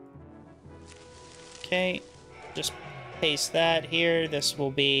 11. Okay, just paste that here. This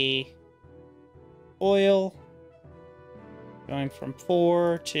will be oil, going from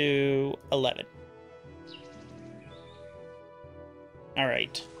 4 to 11. All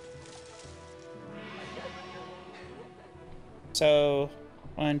right. So,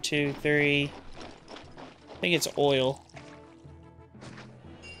 1, 2, 3. I think it's oil.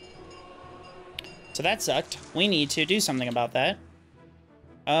 So that sucked. We need to do something about that.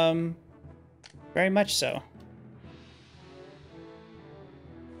 Very much so.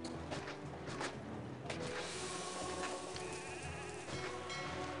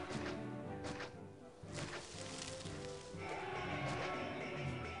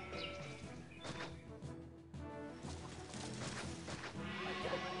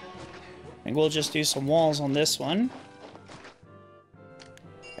 And we'll just do some walls on this one.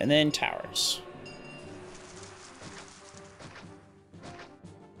 And then towers.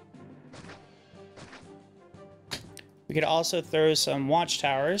 We could also throw some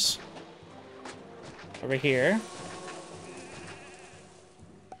watchtowers over here.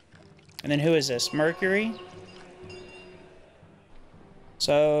 And then who is this? Mercury.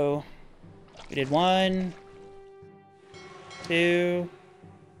 So we did 1, 2,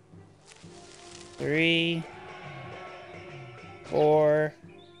 3, 4.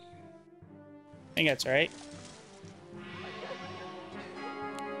 I think that's right.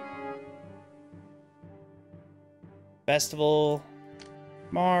 Festival,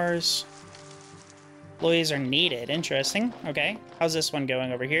 Mars. Employees are needed. Interesting. Okay. How's this one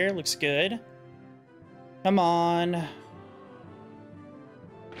going over here? Looks good. Come on.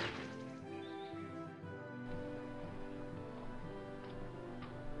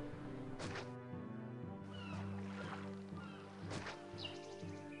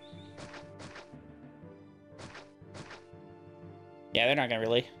 Yeah, they're not gonna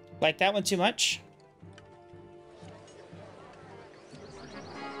really like that one too much.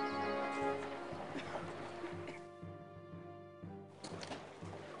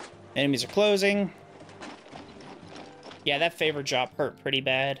 Enemies are closing. Yeah, that favor drop hurt pretty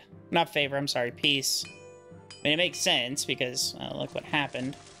bad. Not favor, I'm sorry, peace. I mean, it makes sense because look what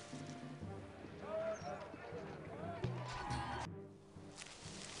happened.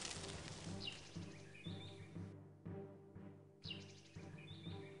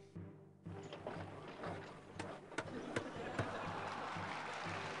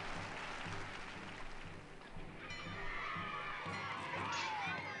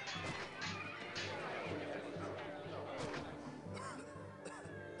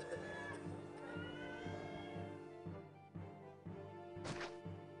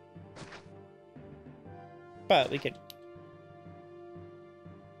 But we could...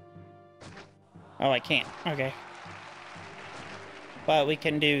 Oh, I can't. Okay. But we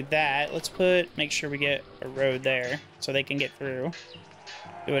can do that. Let's make sure we get a road there so they can get through.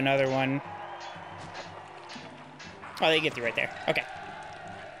 Do another one. Oh, they get through right there. Okay.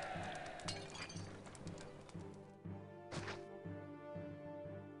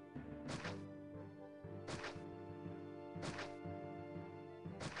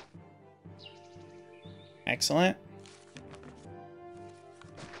 Excellent.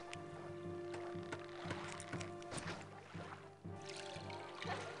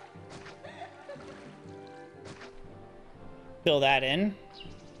 Fill that in.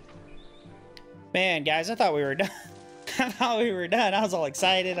 Man, guys, I thought we were done. I thought we were done. I was all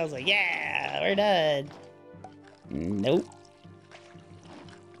excited. I was like, yeah, we're done. Nope.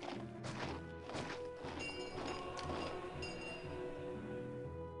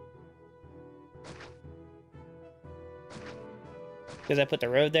 Because I put the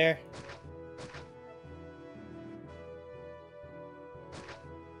road there.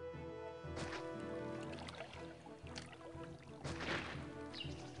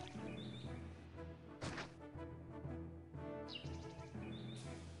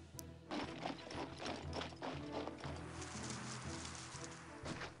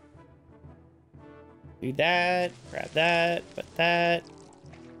 Do that, grab that, put that.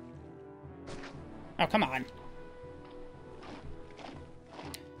 Oh, come on.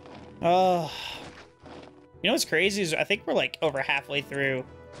 Oh. You know what's crazy is I think we're like over halfway through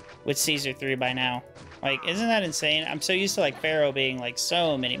with Caesar 3 by now. Like, isn't that insane? I'm so used to like Pharaoh being like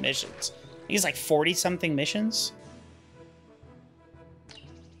so many missions. He's like 40-something missions.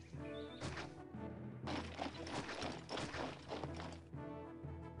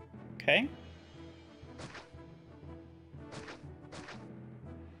 Okay.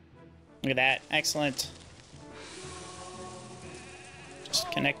 Look at that. Excellent. Just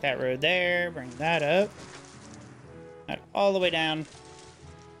connect that road there. Bring that up. That all the way down.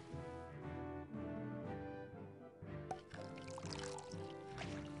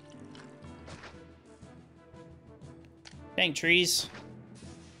 Dang trees.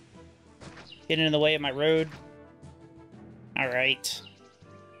 Getting in the way of my road. Alright.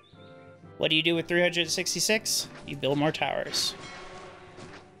 What do you do with 366? You build more towers.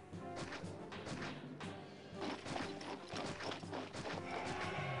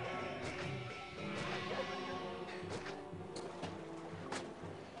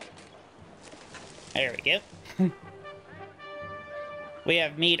 There we go. We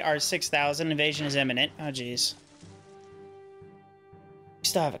have meet our 6,000. Invasion is imminent. Oh, jeez. We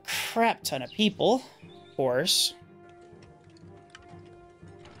still have a crap ton of people, of course.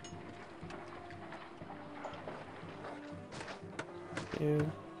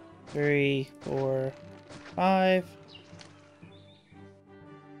 Two, 3, 4, 5.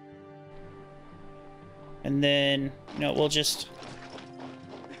 And then, you know, we'll just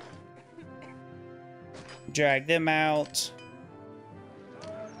drag them out.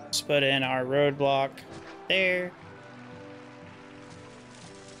 Let's put in our roadblock there.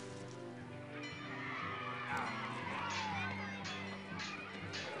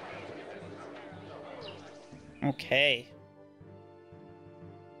 Okay.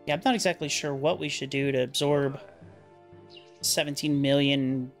 Yeah, I'm not exactly sure what we should do to absorb 17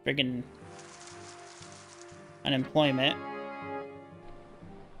 million friggin' unemployment.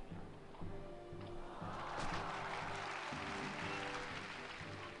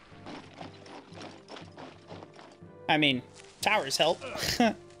 I mean, towers help.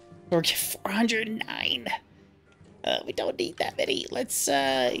 We're get 409. We don't need that many. Let's,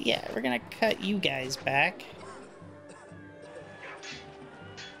 yeah, we're gonna cut you guys back.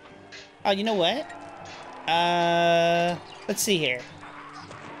 Oh, you know what? Let's see here.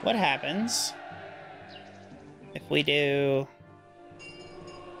 What happens if we do...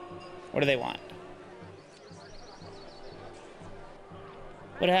 What do they want?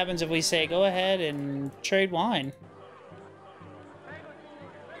 What happens if we say, go ahead and trade wine?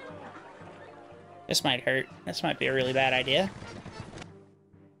 This might hurt. This might be a really bad idea.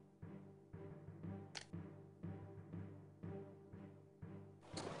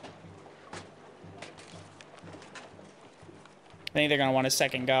 I think they're gonna want a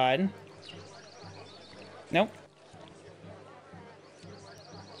second god. Nope.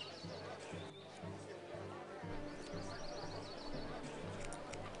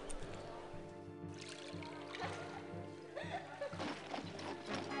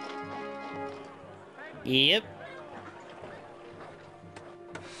 Yep.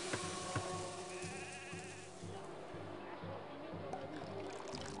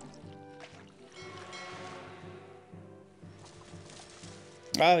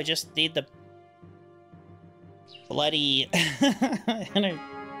 Oh, we just need the bloody...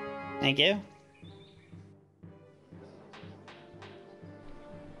 Thank you.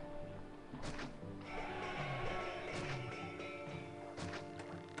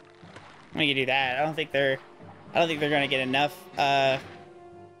 We can do that. I don't think they're gonna get enough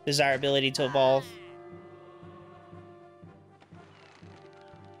desirability to evolve.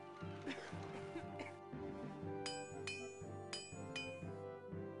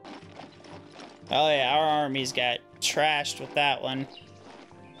 Oh yeah, our armies got trashed with that one.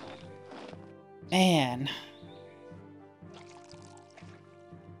 Man.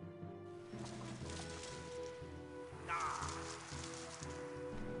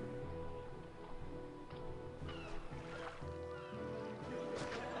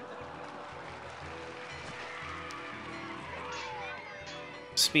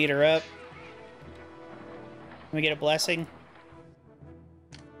 Speed her up. Can we get a blessing?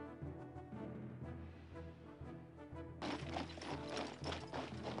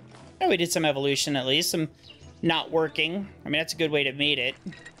 Oh, we did some evolution at least. Some not working. I mean, that's a good way to meet it.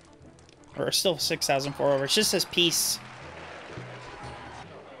 We're still 6,004 over. It just says peace.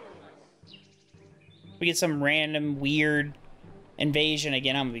 We get some random weird invasion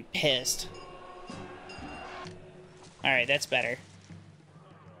again, I'm gonna be pissed. Alright, that's better.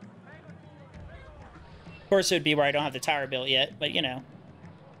 Of course, it would be where I don't have the tower built yet, but you know.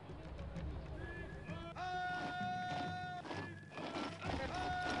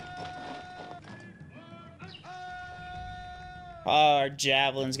 Oh, our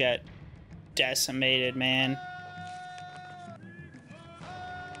javelins got decimated, man.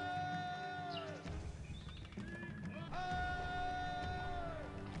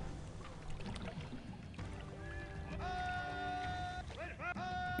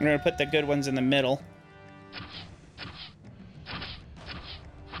 I'm gonna put the good ones in the middle.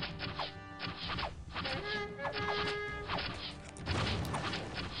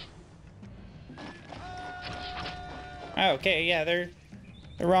 Oh, okay, yeah, they're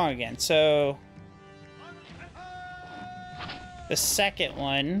wrong again. So the second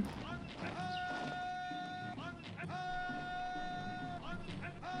one.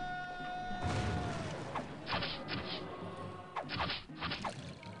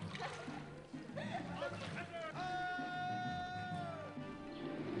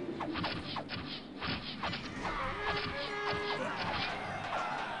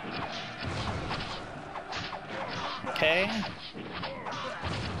 Okay.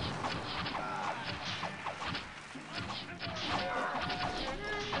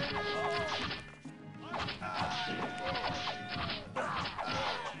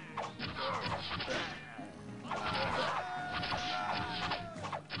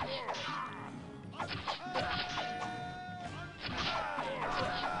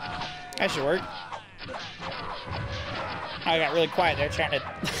 That should work. I got really quiet there trying to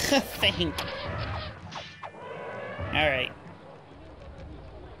think. Alright.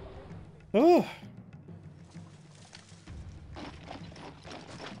 Ooh.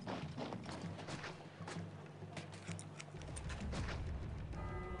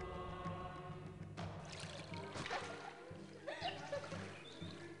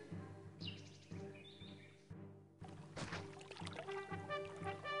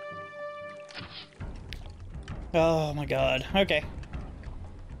 Oh my god. Okay.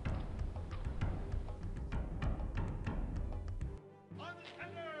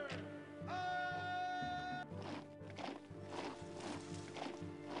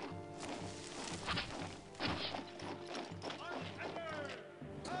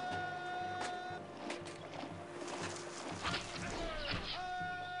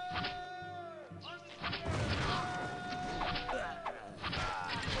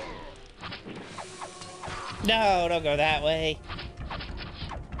 No, don't go that way.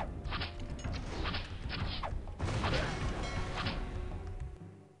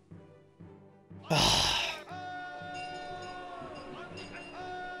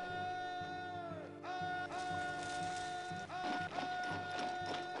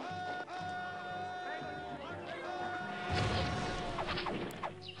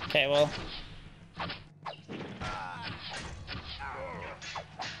 Okay, well.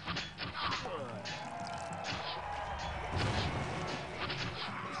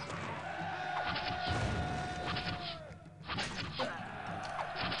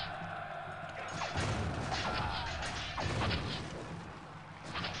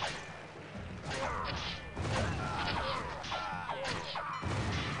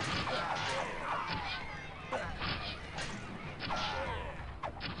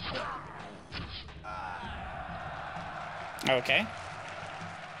 Okay.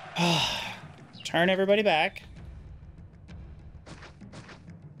 Turn everybody back.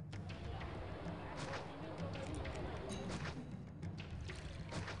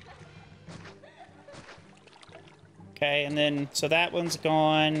 Okay, and then, so that one's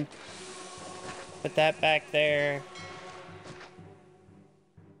gone. Put that back there.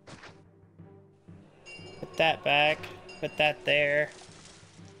 Put that back. Put that there.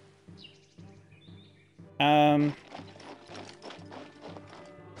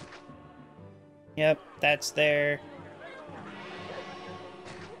 Yep, that's there.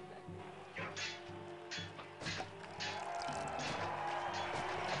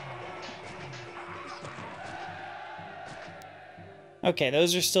 Okay,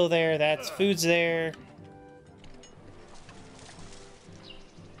 those are still there. That's food's there.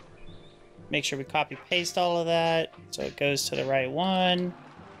 Make sure we copy paste all of that so it goes to the right one.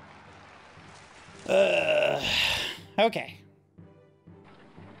 Okay.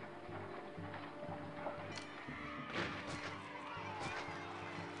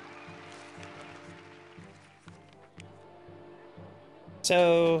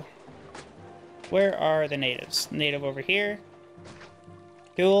 So, where are the natives? Native over here.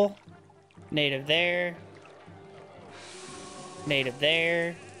 Cool. Native there. Native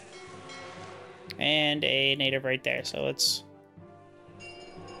there. And a native right there. So let's...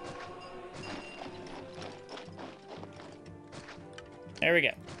 There we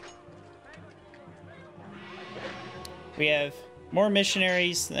go. We have more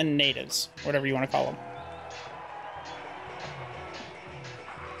missionaries than natives, whatever you want to call them.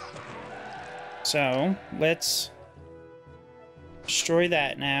 So, let's destroy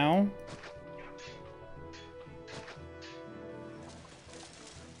that now.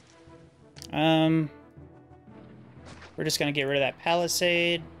 We're just gonna get rid of that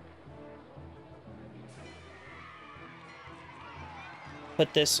palisade.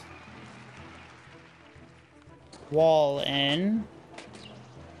 Put this wall in.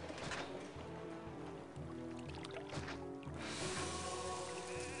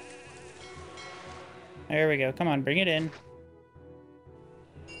 There we go. Come on, bring it in.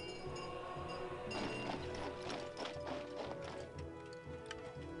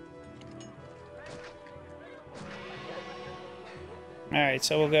 Alright,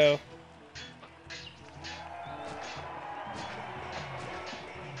 so we'll go...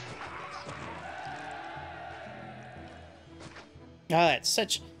 Oh, that's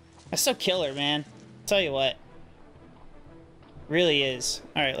so killer, man. Tell you what. Really is.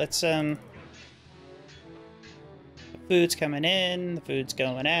 Alright, let's, the food's coming in, the food's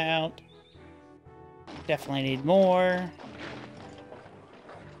going out. Definitely need more.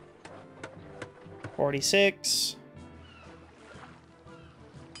 46.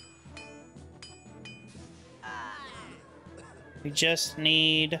 We just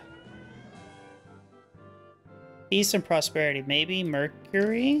need peace and prosperity. Maybe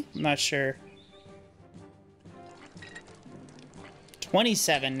Mercury? I'm not sure.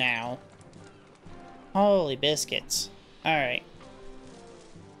 27 now. Holy biscuits. Alright.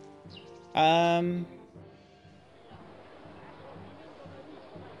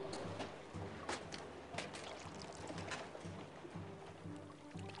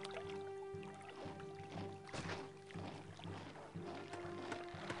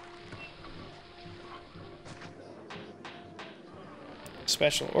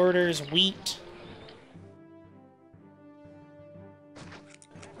 Special orders, wheat.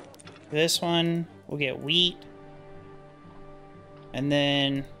 This one, we'll get wheat. And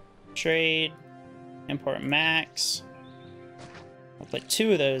then trade, import max. I'll put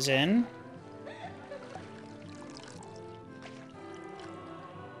 2 of those in.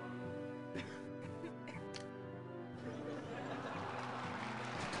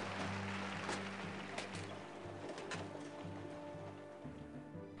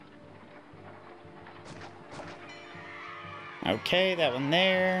 Okay, that one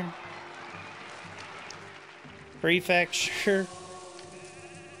there. Prefecture.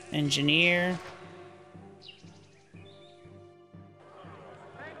 Engineer.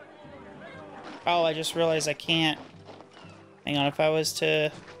 Oh, I just realized I can't. Hang on, if I was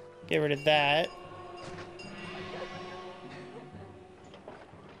to get rid of that.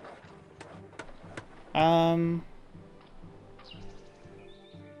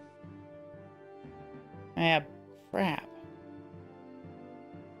 Yeah, crap.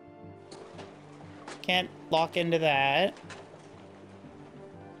 Can't lock into that.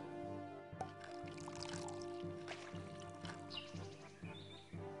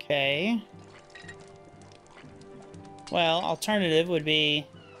 Okay. Well, alternative would be...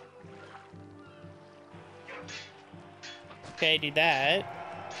 Okay, do that.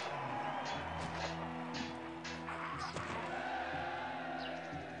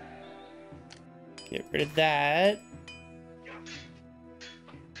 Get rid of that.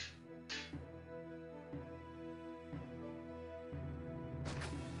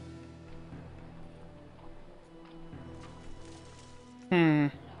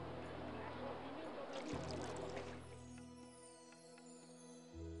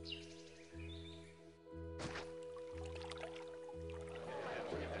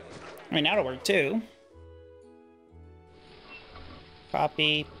 I mean, that'll work too.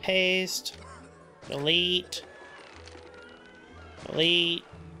 Copy, paste, delete, delete.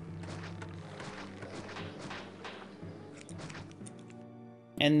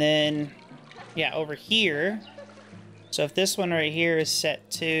 And then, yeah, over here. So if this one right here is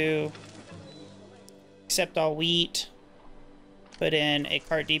set to accept all wheat, put in a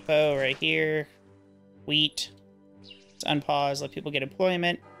cart depot right here, wheat. Let's unpause, let people get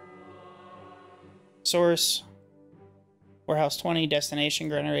employment. Source, warehouse 20, destination,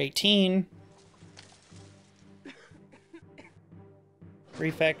 Grunner 18.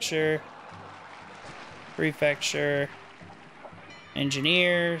 Prefecture, prefecture,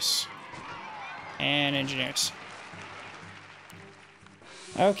 engineers, and engineers.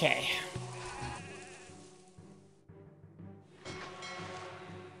 Okay.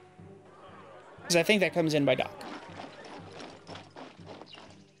 Because I think that comes in by dock.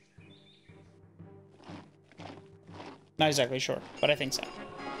 Not exactly sure, but I think so.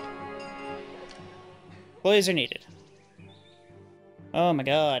 Employees are needed. Oh my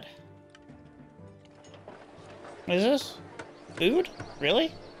god. What is this? Food?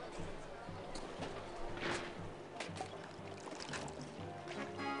 Really?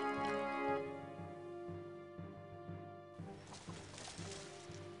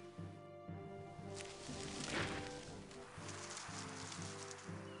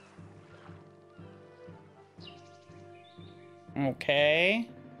 Okay.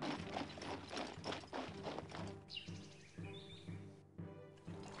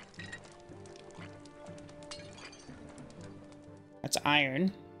 That's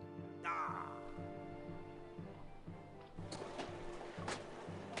iron.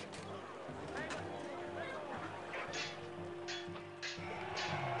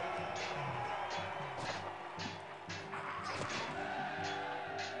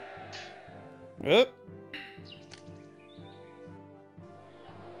 Oop.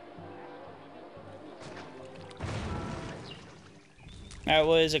 That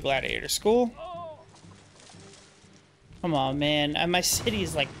was a gladiator school. Come on, man. My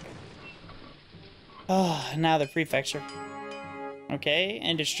city's like... Oh, now the prefecture. Okay,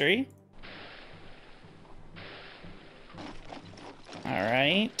 industry.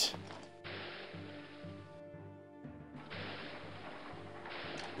 Alright.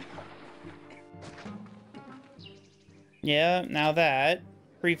 Yeah, now that.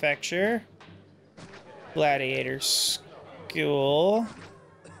 Prefecture. Gladiator school.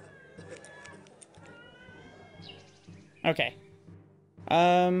 Okay.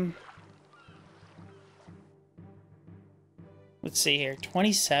 Let's see here.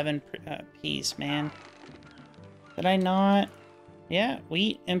 27 piece, man. Did I not? Yeah,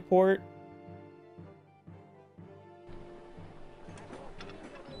 wheat import.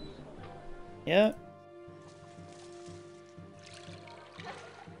 Yep.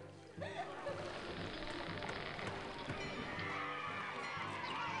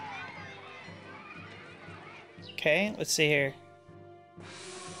 Okay, let's see here.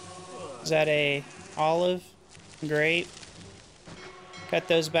 Is that a olive? Grape? Cut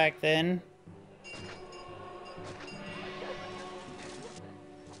those back then.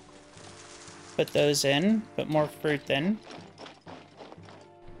 Put those in. Put more fruit then.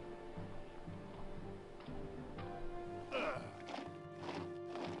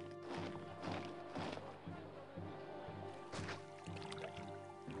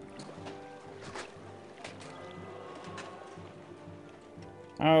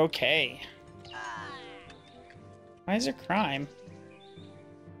 Okay. Why is there crime?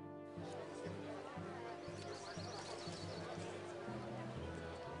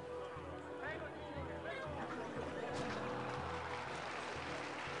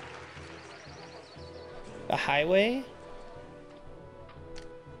 The highway?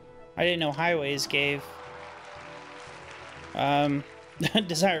 I didn't know highways gave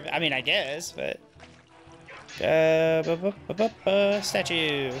desire. I mean, I guess, but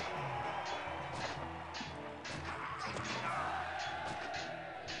statue.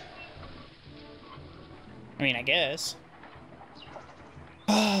 I mean, I guess.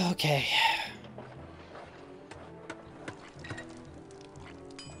 Oh, okay.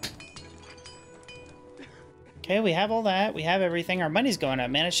 Okay, we have all that. We have everything. Our money's going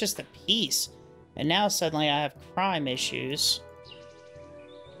up, man. It's just the peace. And now suddenly I have crime issues.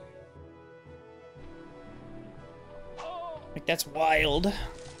 Like, that's wild.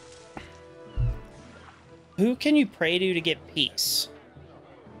 Who can you pray to get peace?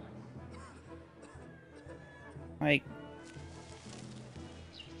 Like...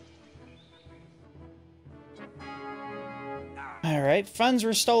 Alright, funds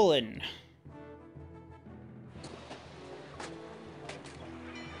were stolen.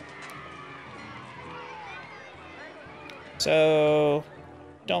 So,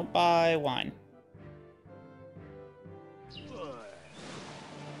 don't buy wine.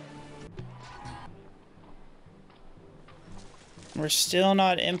 We're still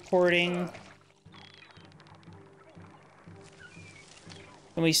not importing.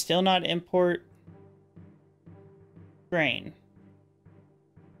 Can we still not import grain?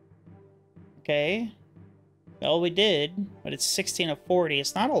 Okay. Well, we did, but it's 16 of 40.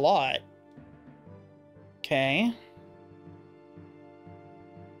 It's not a lot. Okay.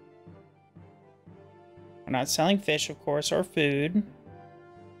 We're not selling fish, of course, or food.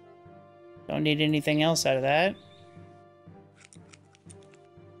 Don't need anything else out of that.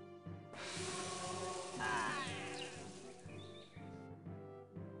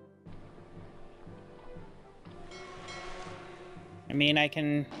 I mean, I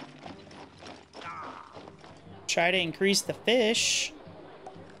can try to increase the fish.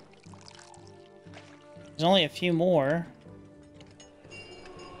 There's only a few more.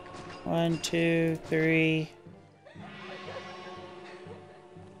 1, 2, 3.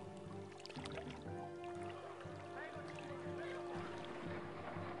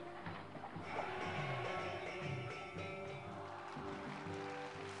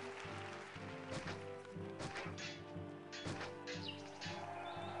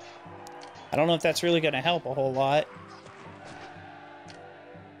 I don't know if that's really going to help a whole lot.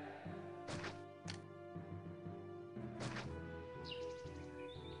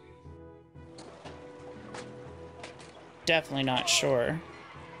 Definitely not sure.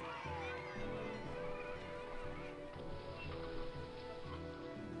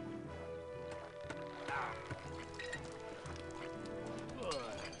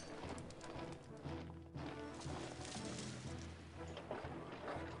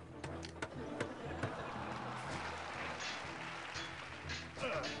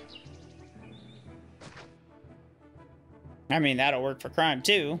 I mean, that'll work for crime,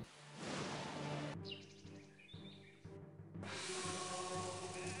 too.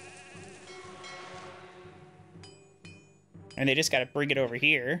 And they just gotta bring it over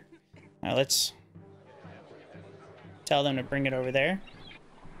here. Now let's tell them to bring it over there.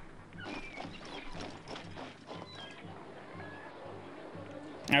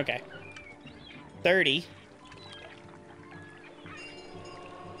 Okay. 30.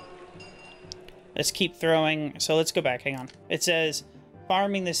 Let's keep throwing. So let's go back. Hang on. It says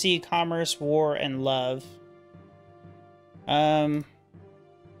farming the sea, commerce, war, and love.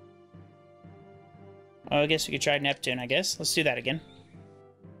 Oh, I guess we could try Neptune, I guess. Let's do that again.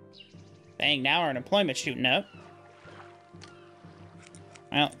 Dang, now our unemployment's shooting up.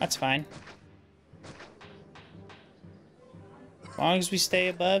 Well, that's fine. As long as we stay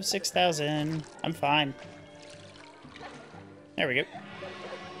above 6,000, I'm fine. There we go.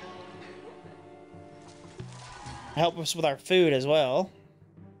 Help us with our food as well.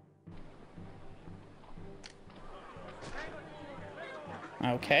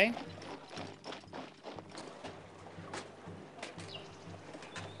 Okay.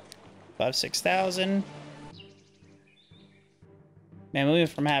 Above 6,000. Man, we went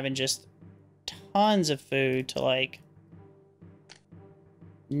from having just tons of food to like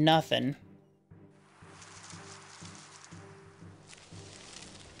nothing.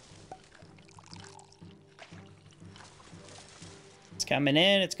 It's coming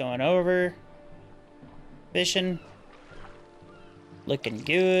in, it's going over. Fishing. Looking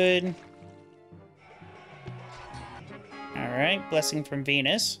good. Alright, blessing from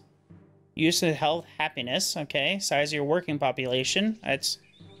Venus. Use of health, happiness. Okay, size of your working population. That's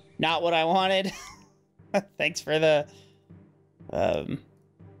not what I wanted. Thanks for the...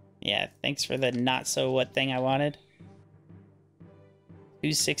 yeah, thanks for the not so what thing I wanted.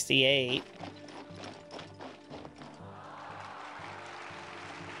 268.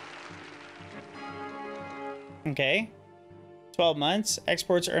 Okay. 12 months.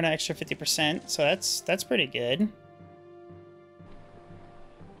 Exports earn an extra 50%, so that's pretty good.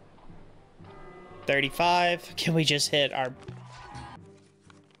 35. Can we just hit our...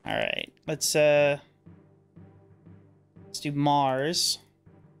 Alright, let's do Mars.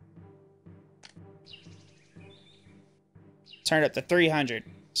 Turn it up to 300.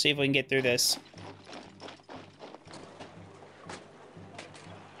 See if we can get through this.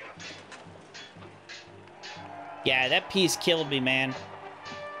 Yeah, that piece killed me, man.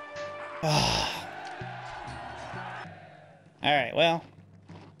 Alright, well.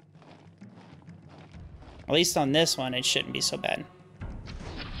 At least on this one, it shouldn't be so bad.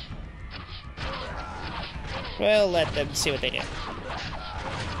 We'll let them see what they do.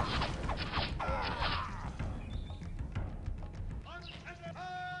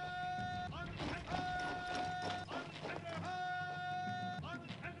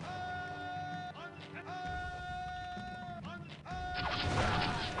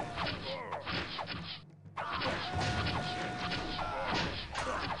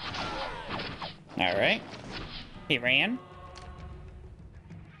 Alright. He ran.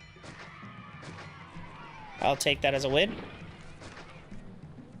 I'll take that as a win.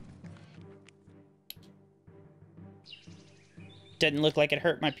 Didn't look like it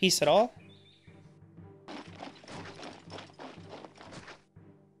hurt my piece at all.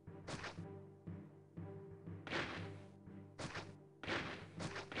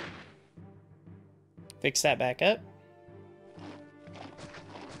 Fix that back up.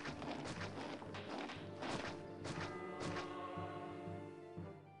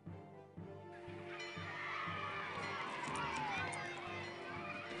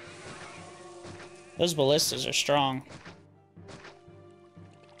 Those ballistas are strong.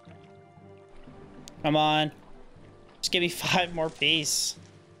 Come on. Just give me 5 more piece.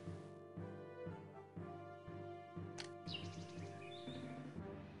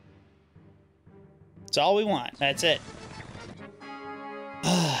 That's all we want. That's it.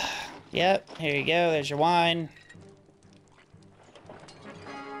 Yep, here you go. There's your wine.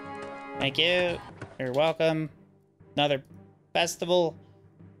 Thank you. You're welcome. Another festival.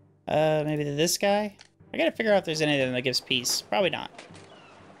 Maybe this guy? I gotta figure out if there's anything that gives peace. Probably not.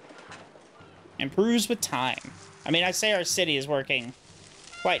 Improves with time. I mean, I say our city is working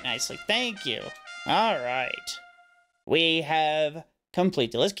quite nicely. Thank you. Alright. We have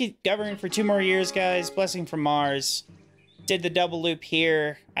completed. Let's keep governing for 2 more years, guys. Blessing from Mars. Did the double loop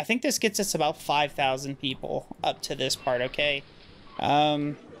here. I think this gets us about 5,000 people up to this part, okay?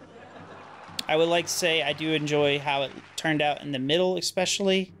 I would like to say I do enjoy how it turned out in the middle,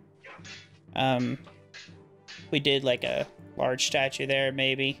 especially. We did like a large statue there,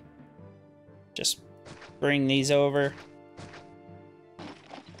 maybe. Just bring these over.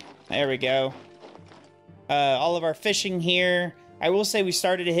 There we go. All of our fishing here. I will say we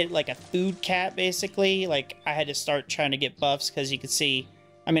started to hit like a food cap, basically. Like, I had to start trying to get buffs because you could see,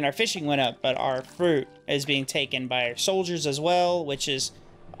 I mean, our fishing went up, but our fruit is being taken by our soldiers as well, which is,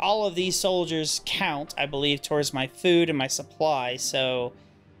 all of these soldiers count, I believe, towards my food and my supply. So,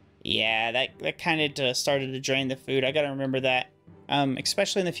 yeah, that kind of started to drain the food. I got to remember that,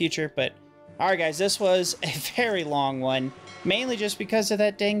 especially in the future. But, all right, guys, this was a very long one, mainly just because of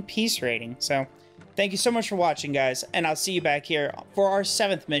that dang peace rating. So, thank you so much for watching, guys, and I'll see you back here for our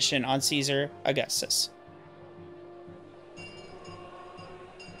 7th mission on Caesar Augustus.